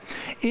think.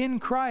 In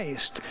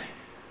Christ,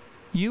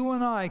 you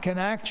and I can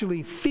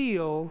actually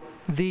feel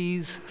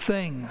these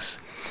things.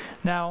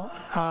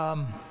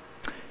 Now,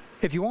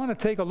 if you want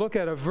to take a look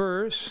at a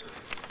verse,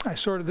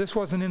 this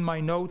wasn't in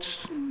my notes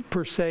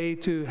per se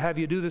to have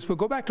you do this, but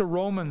go back to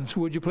Romans,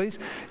 would you please?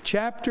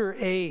 Chapter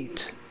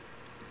 8.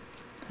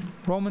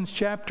 Romans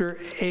chapter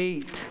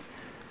 8.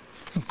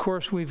 Of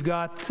course, we've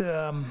got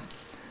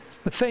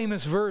the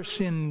famous verse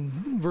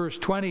in verse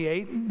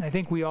 28. I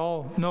think we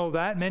all know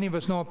that. Many of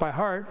us know it by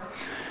heart.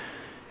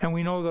 And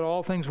we know that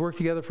all things work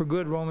together for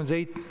good, Romans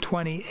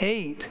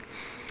 8:28.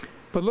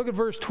 But look at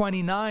verse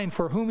 29.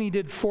 For whom he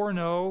did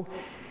foreknow,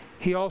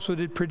 he also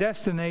did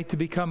predestinate to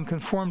become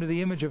conformed to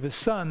the image of his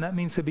Son. That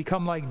means to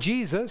become like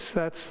Jesus.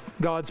 That's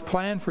God's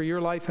plan for your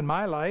life and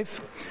my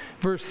life.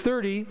 Verse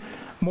 30,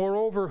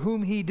 moreover,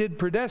 whom he did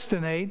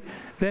predestinate,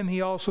 them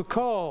he also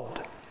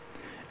called.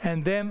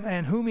 And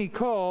whom he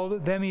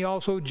called, them he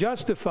also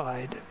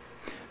justified.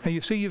 Now you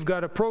see, you've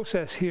got a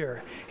process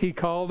here. He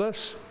called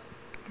us.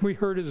 We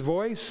heard his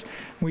voice,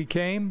 we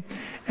came,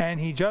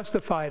 and he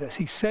justified us.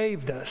 He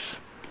saved us.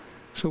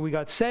 So we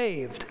got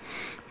saved.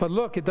 But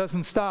look, it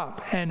doesn't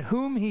stop. And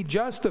whom he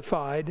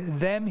justified,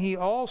 them he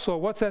also,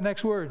 what's that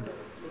next word?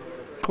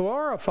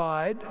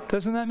 Glorified.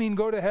 Doesn't that mean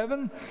go to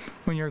heaven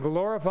when you're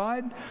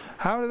glorified?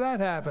 How did that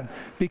happen?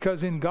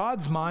 Because in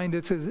God's mind,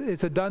 it's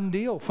a done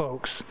deal,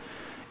 folks.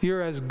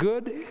 You're as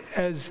good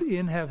as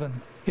in heaven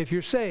if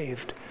you're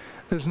saved.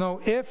 There's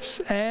no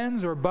ifs,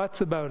 ands, or buts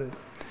about it.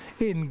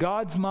 In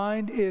God's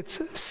mind,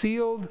 it's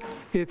sealed.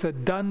 It's a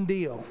done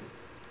deal.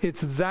 It's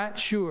that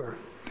sure.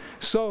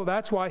 So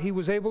that's why he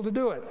was able to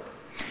do it.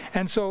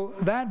 And so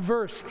that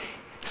verse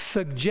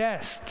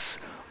suggests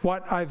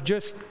what I've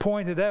just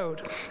pointed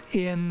out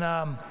in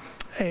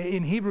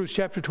Hebrews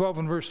chapter 12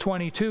 and verse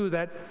 22,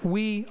 that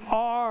we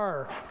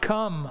are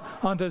come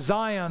unto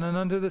Zion and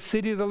unto the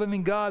city of the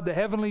living God, the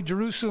heavenly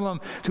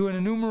Jerusalem, to an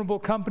innumerable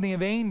company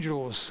of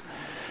angels.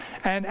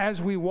 And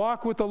as we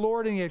walk with the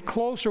Lord and get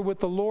closer with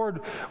the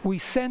Lord, we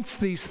sense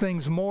these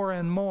things more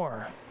and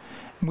more.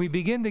 We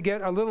begin to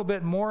get a little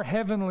bit more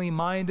heavenly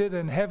minded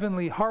and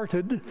heavenly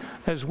hearted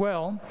as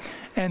well.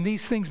 And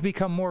these things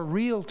become more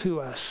real to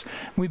us.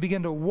 We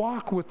begin to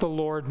walk with the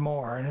Lord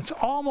more. And it's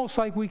almost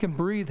like we can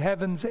breathe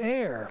heaven's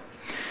air.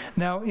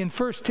 Now, in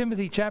 1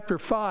 Timothy chapter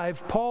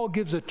 5, Paul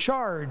gives a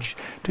charge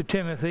to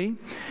Timothy.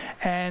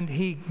 And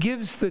he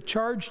gives the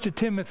charge to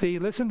Timothy,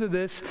 listen to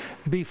this,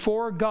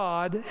 before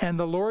God and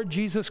the Lord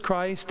Jesus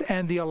Christ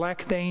and the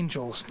elect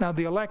angels. Now,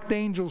 the elect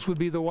angels would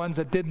be the ones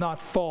that did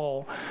not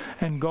fall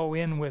and go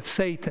in with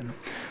Satan.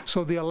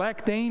 So the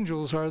elect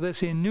angels are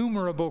this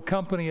innumerable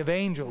company of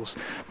angels.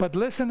 But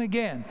listen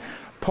again.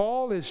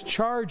 Paul is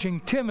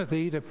charging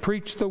Timothy to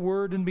preach the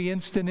word and be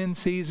instant in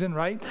season,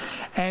 right?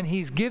 And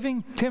he's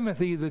giving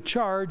Timothy the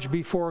charge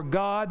before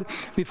God,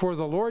 before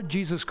the Lord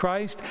Jesus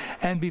Christ,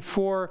 and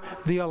before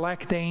the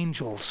elect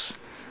angels.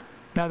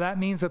 Now that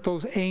means that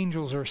those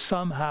angels are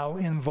somehow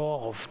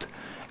involved.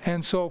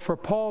 And so for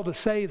Paul to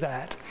say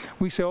that,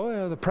 we say, oh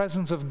yeah, the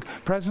presence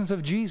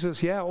of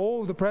Jesus, yeah,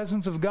 oh, the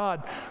presence of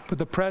God, but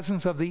the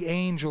presence of the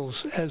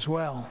angels as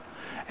well.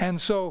 And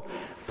so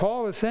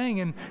Paul is saying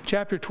in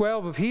chapter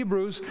 12 of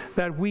Hebrews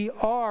that we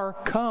are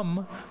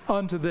come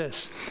unto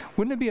this.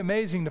 Wouldn't it be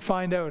amazing to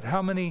find out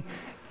how many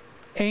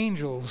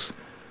angels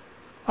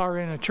are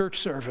in a church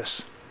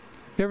service?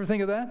 You ever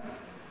think of that?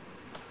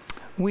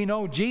 We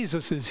know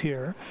Jesus is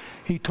here.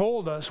 He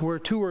told us where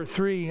 2 or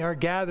 3 are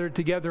gathered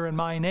together in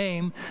my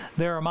name,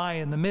 there am I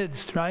in the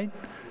midst, right?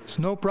 It's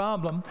no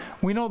problem.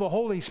 We know the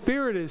Holy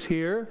Spirit is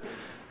here,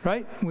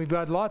 right? We've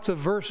got lots of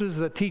verses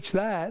that teach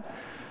that.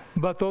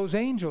 But those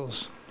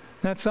angels,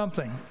 that's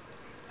something.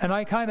 And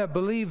I kind of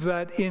believe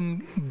that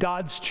in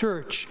God's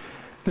church,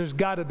 there's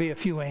got to be a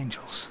few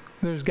angels.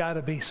 There's got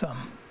to be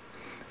some.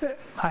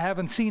 I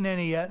haven't seen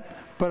any yet,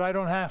 but I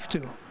don't have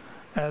to.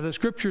 The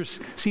scriptures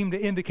seem to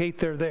indicate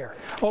they're there.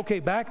 Okay,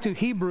 back to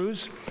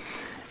Hebrews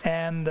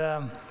and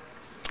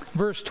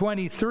verse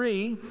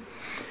 23.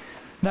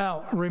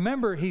 Now,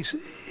 remember,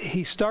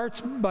 he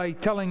starts by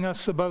telling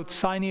us about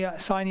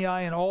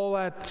Sinai and all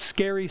that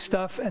scary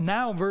stuff. And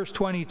now, verse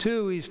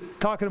 22, he's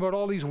talking about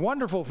all these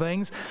wonderful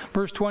things.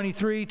 Verse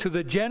 23, to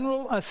the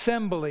general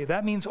assembly.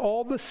 That means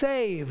all the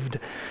saved.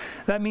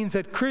 That means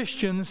that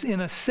Christians,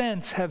 in a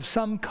sense, have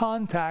some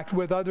contact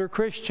with other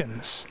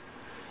Christians.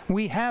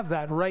 We have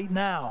that right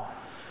now.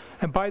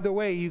 And by the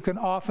way, you can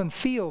often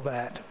feel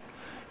that.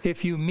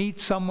 If you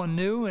meet someone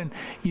new and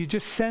you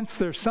just sense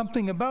there's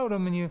something about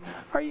them, and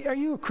are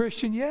you a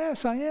Christian?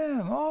 Yes, I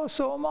am. Oh,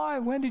 so am I.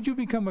 When did you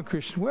become a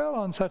Christian? Well,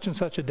 on such and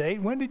such a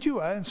date. When did you?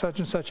 On such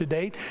and such a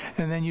date.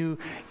 And then you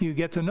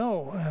get to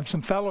know, have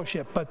some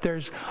fellowship. But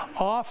there's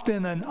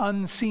often an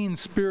unseen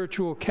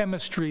spiritual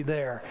chemistry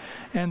there.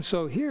 And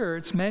so here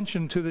it's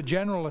mentioned to the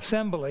General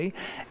Assembly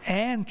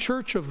and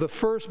Church of the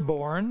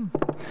Firstborn.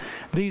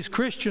 These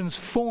Christians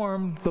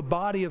formed the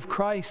body of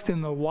Christ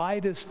in the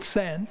widest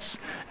sense,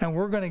 and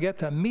we're going to get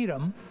to meet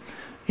them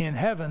in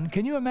heaven.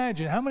 Can you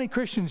imagine how many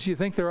Christians do you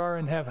think there are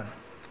in heaven?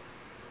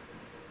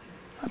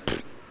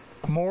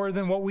 More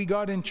than what we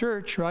got in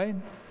church, right?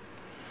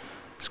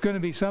 It's going to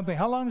be something.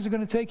 How long is it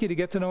going to take you to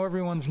get to know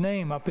everyone's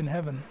name up in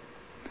heaven?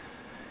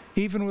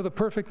 Even with a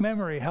perfect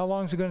memory, how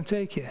long is it going to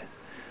take you?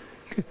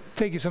 It could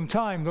take you some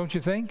time, don't you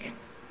think?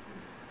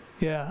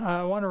 Yeah,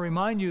 I want to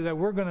remind you that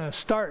we're going to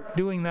start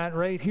doing that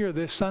right here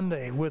this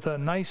Sunday with a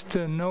nice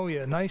to know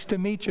you, nice to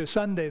meet you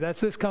Sunday. That's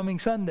this coming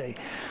Sunday.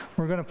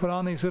 We're going to put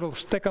on these little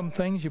stick-em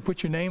things. You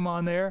put your name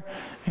on there,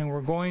 and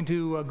we're going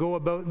to go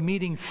about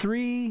meeting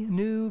 3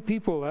 new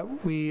people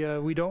that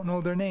we don't know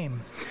their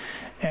name.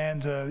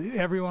 And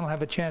everyone will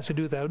have a chance to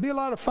do that. It'll be a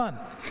lot of fun.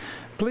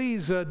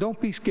 Please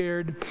don't be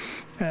scared.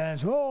 And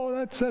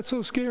that's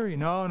so scary.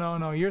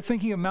 No. You're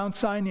thinking of Mount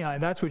Sinai.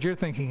 That's what you're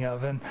thinking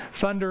of. And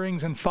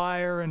thunderings and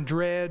fire and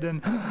dread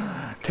and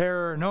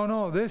terror.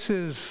 No. This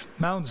is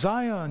Mount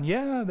Zion.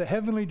 Yeah, the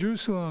heavenly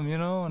Jerusalem,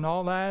 and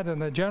all that.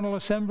 And the General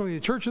Assembly,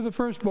 the Church of the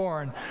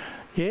Firstborn.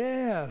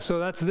 Yeah, so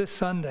that's this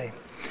Sunday.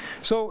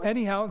 So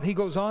anyhow, he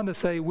goes on to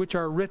say, which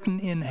are written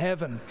in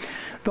heaven.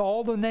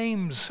 All the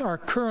names are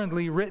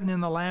currently written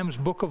in the Lamb's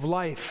Book of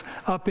Life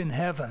up in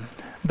heaven.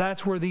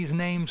 That's where these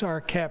names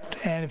are kept.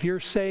 And if you're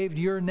saved,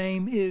 your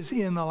name is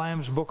in the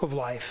Lamb's Book of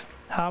Life.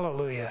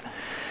 Hallelujah.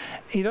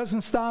 He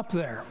doesn't stop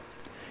there.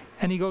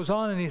 And he goes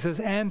on and he says,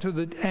 and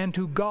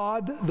to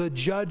God, the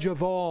judge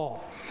of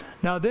all.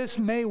 Now this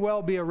may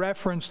well be a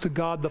reference to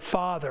God the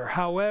Father.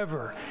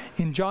 However,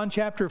 in John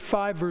chapter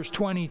 5, verse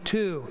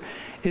 22,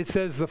 it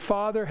says, the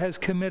Father has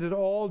committed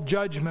all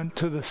judgment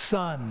to the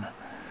Son.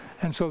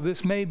 And so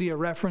this may be a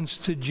reference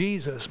to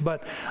Jesus.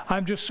 But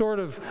I'm just sort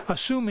of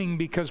assuming,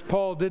 because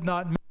Paul did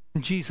not mention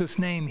Jesus'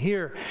 name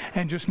here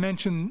and just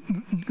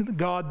mention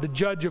God, the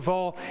judge of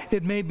all,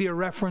 it may be a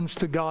reference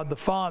to God the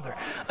Father.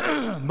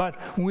 But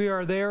we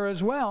are there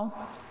as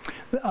well.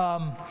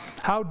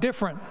 How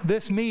different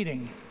this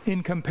meeting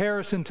in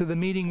comparison to the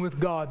meeting with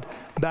God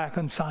back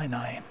on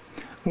Sinai.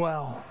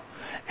 Well,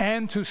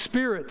 and to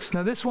spirits.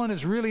 Now this one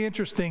is really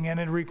interesting, and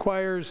it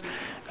requires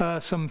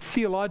some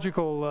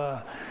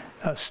theological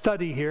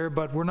study here,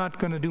 but we're not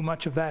going to do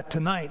much of that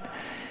tonight.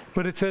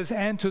 But it says,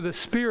 and to the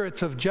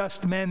spirits of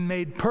just men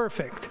made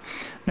perfect.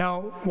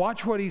 Now,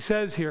 watch what he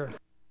says here.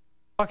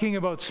 Talking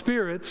about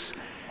spirits,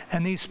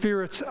 and these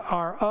spirits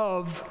are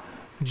of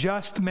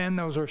just men.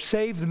 Those are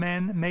saved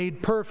men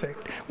made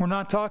perfect. We're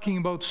not talking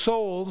about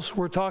souls.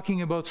 We're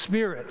talking about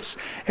spirits.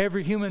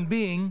 Every human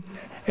being,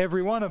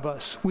 every one of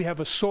us, we have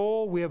a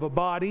soul, we have a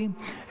body,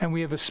 and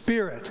we have a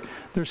spirit.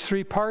 There's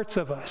 3 parts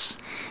of us.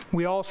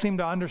 We all seem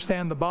to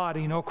understand the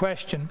body, no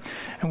question.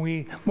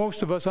 And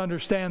most of us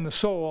understand the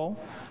soul,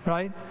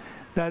 right?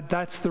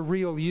 That's the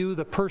real you,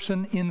 the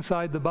person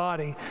inside the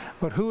body.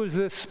 But who is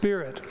this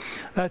spirit?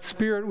 That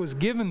spirit was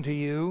given to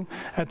you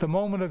at the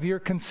moment of your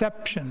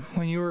conception,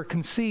 when you were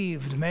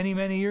conceived many,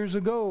 many years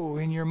ago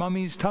in your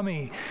mummy's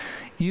tummy.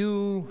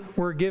 You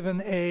were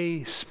given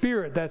a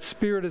spirit. That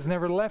spirit has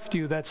never left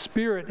you. That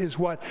spirit is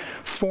what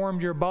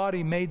formed your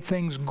body, made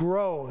things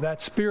grow.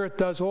 That spirit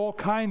does all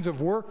kinds of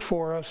work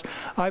for us.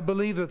 I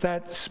believe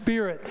that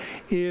spirit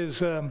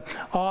is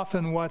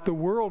often what the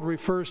world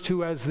refers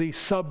to as the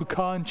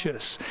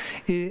subconscious.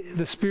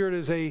 The spirit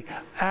is an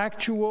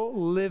actual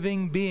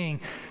living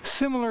being,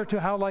 similar to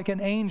how like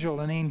an angel,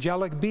 an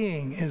angelic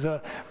being, is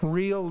a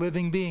real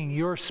living being.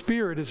 Your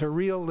spirit is a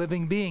real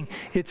living being.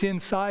 It's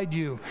inside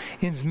you.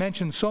 It's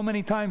mentioned so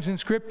many times in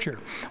Scripture.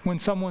 When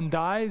someone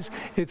dies,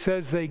 it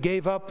says they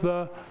gave up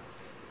the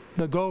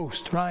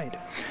ghost, right?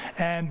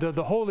 And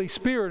the Holy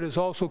Spirit is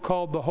also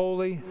called the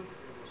Holy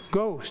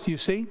Ghost, you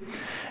see?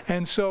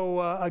 And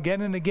so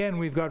again and again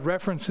we've got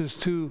references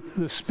to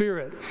the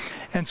Spirit.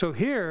 And so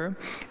here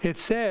it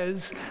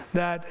says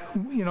that,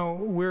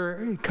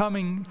 we're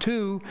coming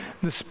to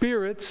the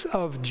spirits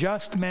of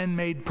just men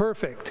made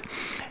perfect.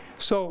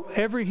 So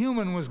every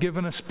human was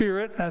given a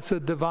spirit. That's a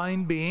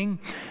divine being.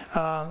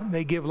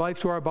 They give life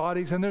to our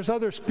bodies, and there's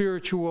other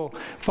spiritual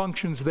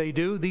functions they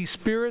do. These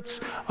spirits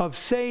of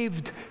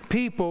saved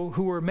people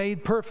who were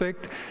made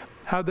perfect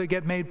How'd they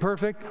get made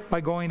perfect?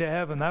 By going to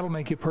heaven. That'll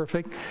make you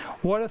perfect.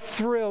 What a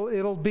thrill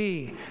it'll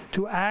be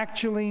to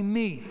actually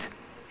meet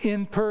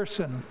in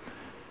person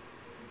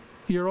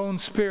your own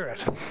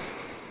spirit.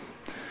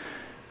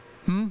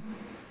 You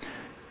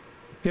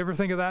ever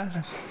think of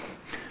that?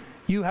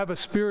 You have a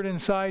spirit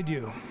inside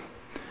you.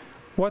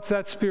 What's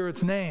that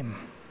spirit's name?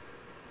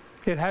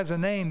 It has a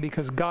name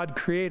because God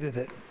created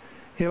it.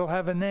 It'll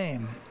have a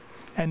name.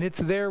 And it's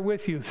there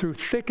with you through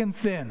thick and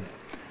thin.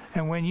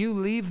 And when you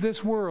leave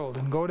this world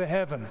and go to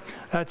heaven,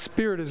 that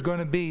spirit is going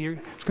to be,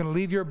 it's going to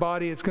leave your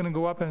body, it's going to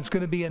go up, and it's going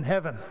to be in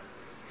heaven.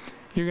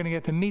 You're going to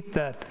get to meet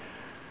that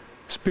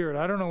spirit.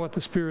 I don't know what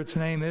the spirit's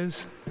name is.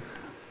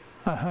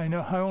 I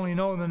only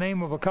know the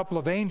name of a couple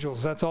of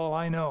angels. That's all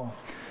I know.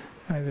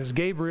 There's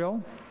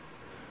Gabriel,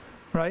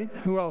 right?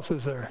 Who else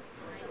is there?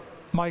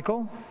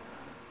 Michael.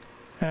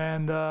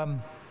 And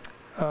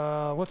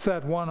what's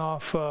that one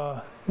off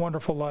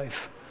Wonderful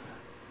Life?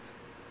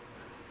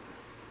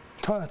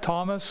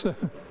 Thomas,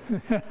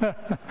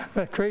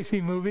 that crazy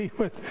movie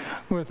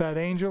with that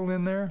angel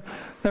in there.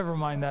 Never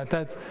mind that.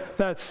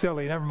 That's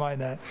silly. Never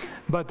mind that.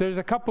 But there's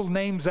a couple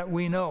names that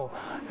we know,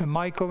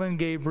 Michael and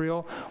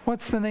Gabriel.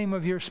 What's the name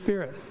of your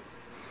spirit?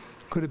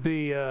 Could it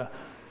be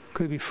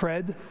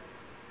Fred?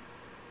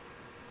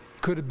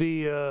 Could it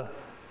be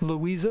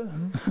Louisa?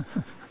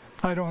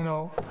 I don't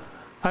know.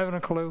 I haven't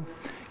a clue.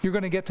 You're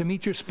going to get to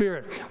meet your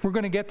spirit. We're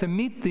going to get to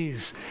meet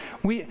these.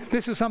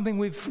 This is something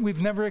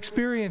we've never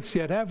experienced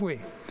yet, have we?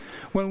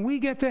 When we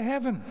get to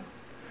heaven,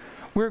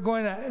 we're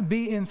going to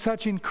be in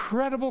such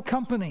incredible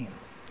company.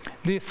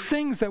 The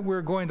things that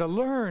we're going to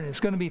learn is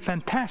going to be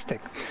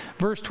fantastic.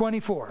 Verse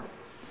 24.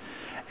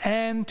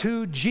 And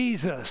to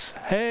Jesus,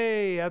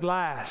 hey, at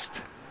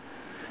last.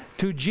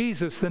 To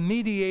Jesus, the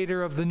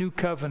mediator of the new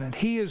covenant.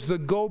 He is the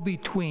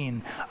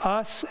go-between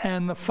us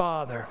and the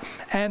Father.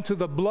 And to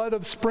the blood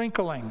of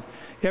sprinkling.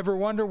 You ever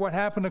wonder what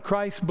happened to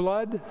Christ's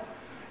blood?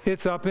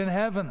 It's up in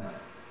heaven.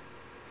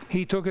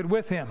 He took it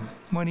with him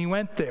when he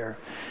went there.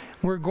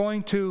 We're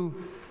going to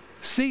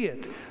see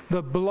it,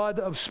 the blood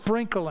of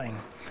sprinkling.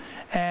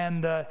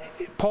 And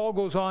Paul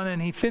goes on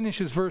and he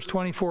finishes verse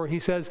 24.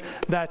 He says,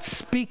 that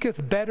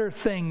speaketh better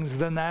things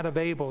than that of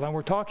Abel. And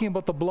we're talking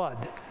about the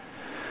blood.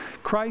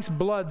 Christ's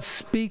blood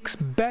speaks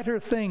better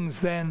things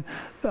than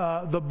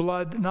the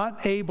blood,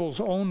 not Abel's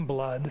own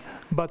blood,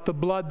 but the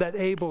blood that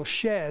Abel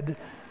shed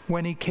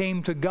when he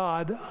came to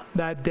God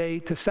that day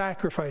to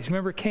sacrifice.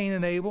 Remember Cain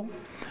and Abel?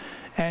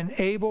 And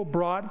Abel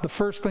brought the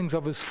firstlings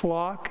of his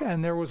flock,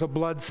 and there was a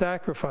blood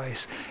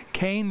sacrifice.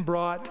 Cain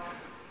brought,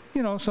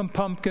 some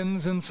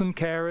pumpkins and some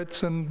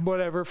carrots and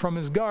whatever from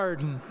his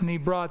garden, and he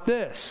brought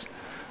this,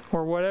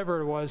 or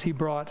whatever it was he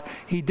brought.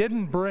 He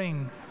didn't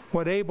bring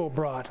what Abel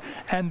brought.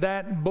 And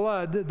that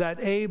blood that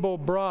Abel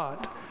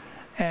brought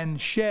and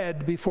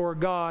shed before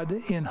God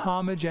in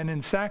homage and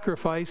in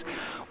sacrifice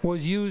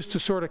was used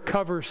to sort of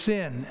cover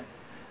sin.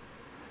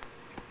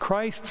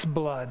 Christ's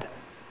blood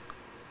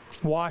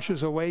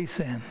washes away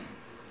sin.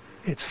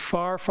 It's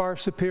far, far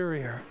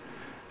superior.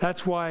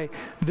 That's why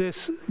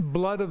this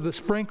blood of the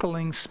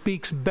sprinkling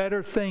speaks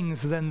better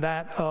things than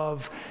that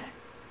of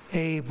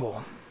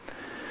Abel.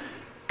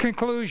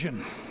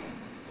 Conclusion.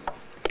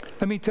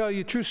 Let me tell you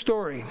a true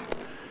story.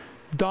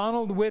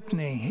 Donald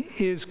Whitney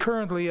is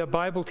currently a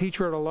Bible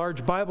teacher at a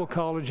large Bible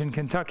college in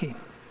Kentucky.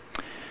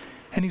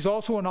 And he's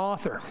also an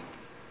author.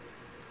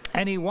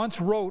 And he once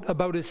wrote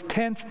about his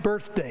 10th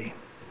birthday.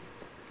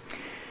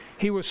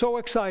 He was so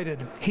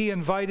excited, he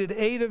invited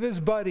 8 of his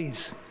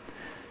buddies.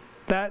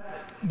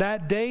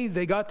 That day,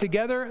 they got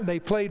together, they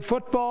played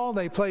football,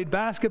 they played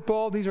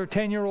basketball. These are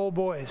 10-year-old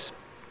boys.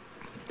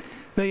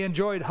 They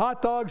enjoyed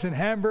hot dogs and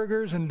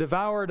hamburgers and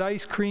devoured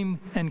ice cream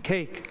and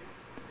cake.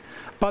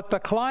 But the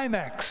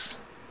climax,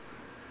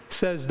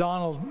 says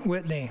Donald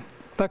Whitney,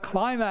 the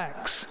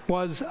climax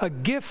was a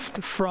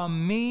gift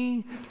from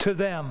me to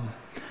them.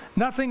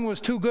 Nothing was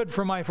too good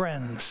for my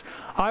friends.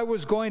 I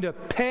was going to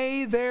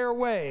pay their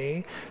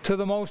way to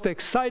the most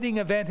exciting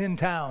event in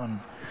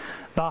town,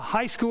 the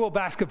high school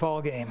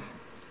basketball game.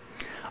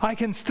 I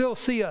can still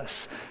see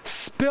us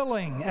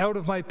spilling out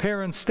of my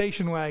parents'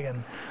 station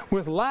wagon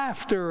with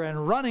laughter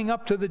and running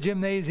up to the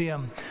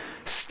gymnasium,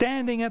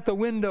 standing at the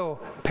window,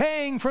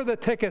 paying for the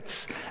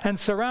tickets, and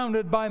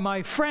surrounded by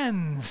my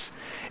friends.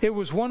 It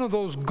was one of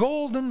those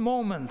golden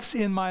moments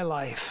in my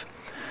life.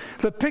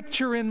 The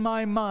picture in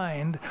my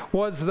mind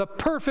was the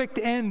perfect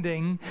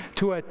ending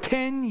to a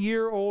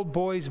 10-year-old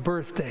boy's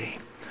birthday.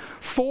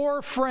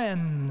 4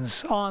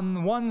 friends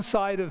on one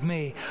side of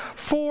me,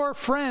 4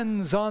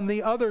 friends on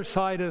the other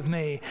side of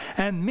me,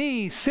 and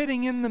me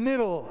sitting in the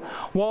middle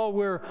while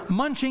we're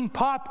munching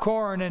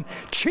popcorn and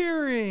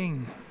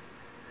cheering.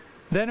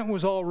 Then it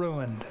was all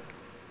ruined.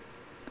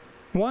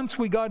 Once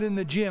we got in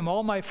the gym,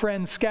 all my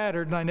friends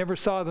scattered and I never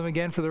saw them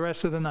again for the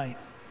rest of the night.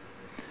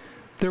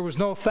 There was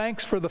no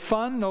thanks for the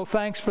fun, no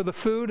thanks for the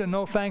food, and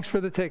no thanks for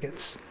the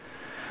tickets.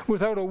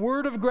 Without a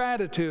word of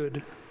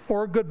gratitude,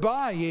 or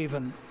goodbye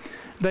even,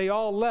 they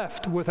all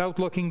left without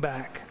looking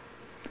back.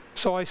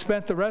 So I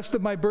spent the rest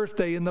of my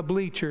birthday in the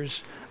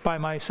bleachers by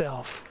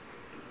myself.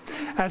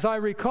 As I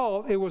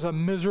recall, it was a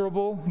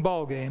miserable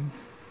ball game.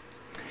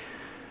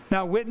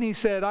 Now, Whitney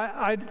said,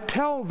 I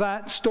tell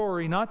that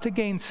story not to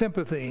gain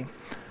sympathy,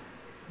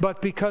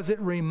 but because it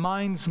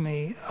reminds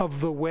me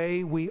of the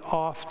way we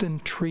often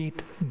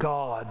treat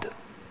God.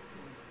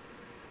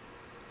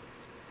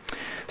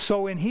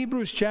 So in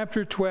Hebrews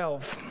chapter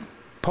 12,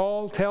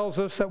 Paul tells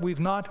us that we've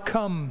not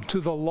come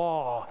to the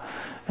law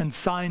and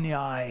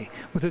Sinai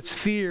with its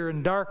fear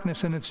and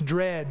darkness and its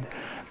dread,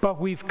 but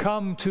we've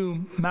come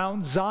to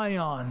Mount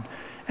Zion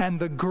and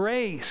the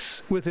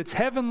grace with its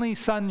heavenly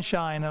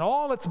sunshine and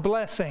all its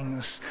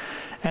blessings.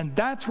 And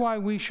that's why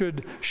we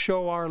should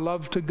show our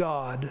love to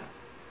God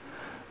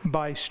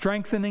by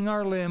strengthening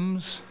our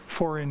limbs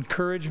for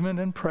encouragement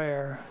and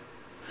prayer,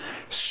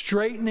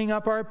 straightening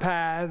up our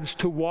paths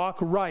to walk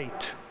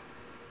right,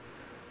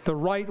 the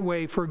right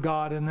way for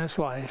God in this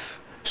life,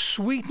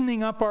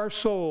 sweetening up our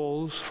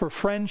souls for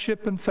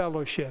friendship and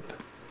fellowship,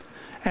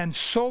 and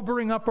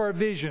sobering up our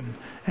vision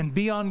and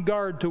be on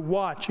guard to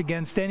watch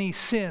against any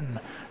sin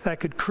that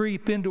could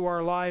creep into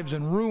our lives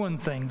and ruin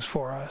things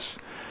for us.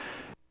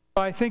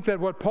 I think that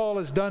what Paul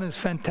has done is a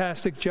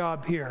fantastic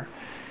job here.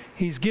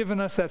 He's given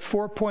us that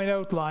 4-point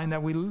outline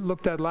that we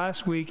looked at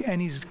last week,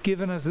 and he's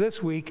given us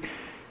this week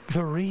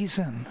the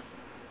reason.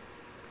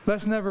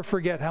 Let's never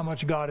forget how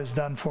much God has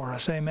done for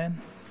us.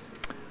 Amen.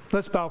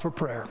 Let's bow for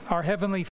prayer. Our Heavenly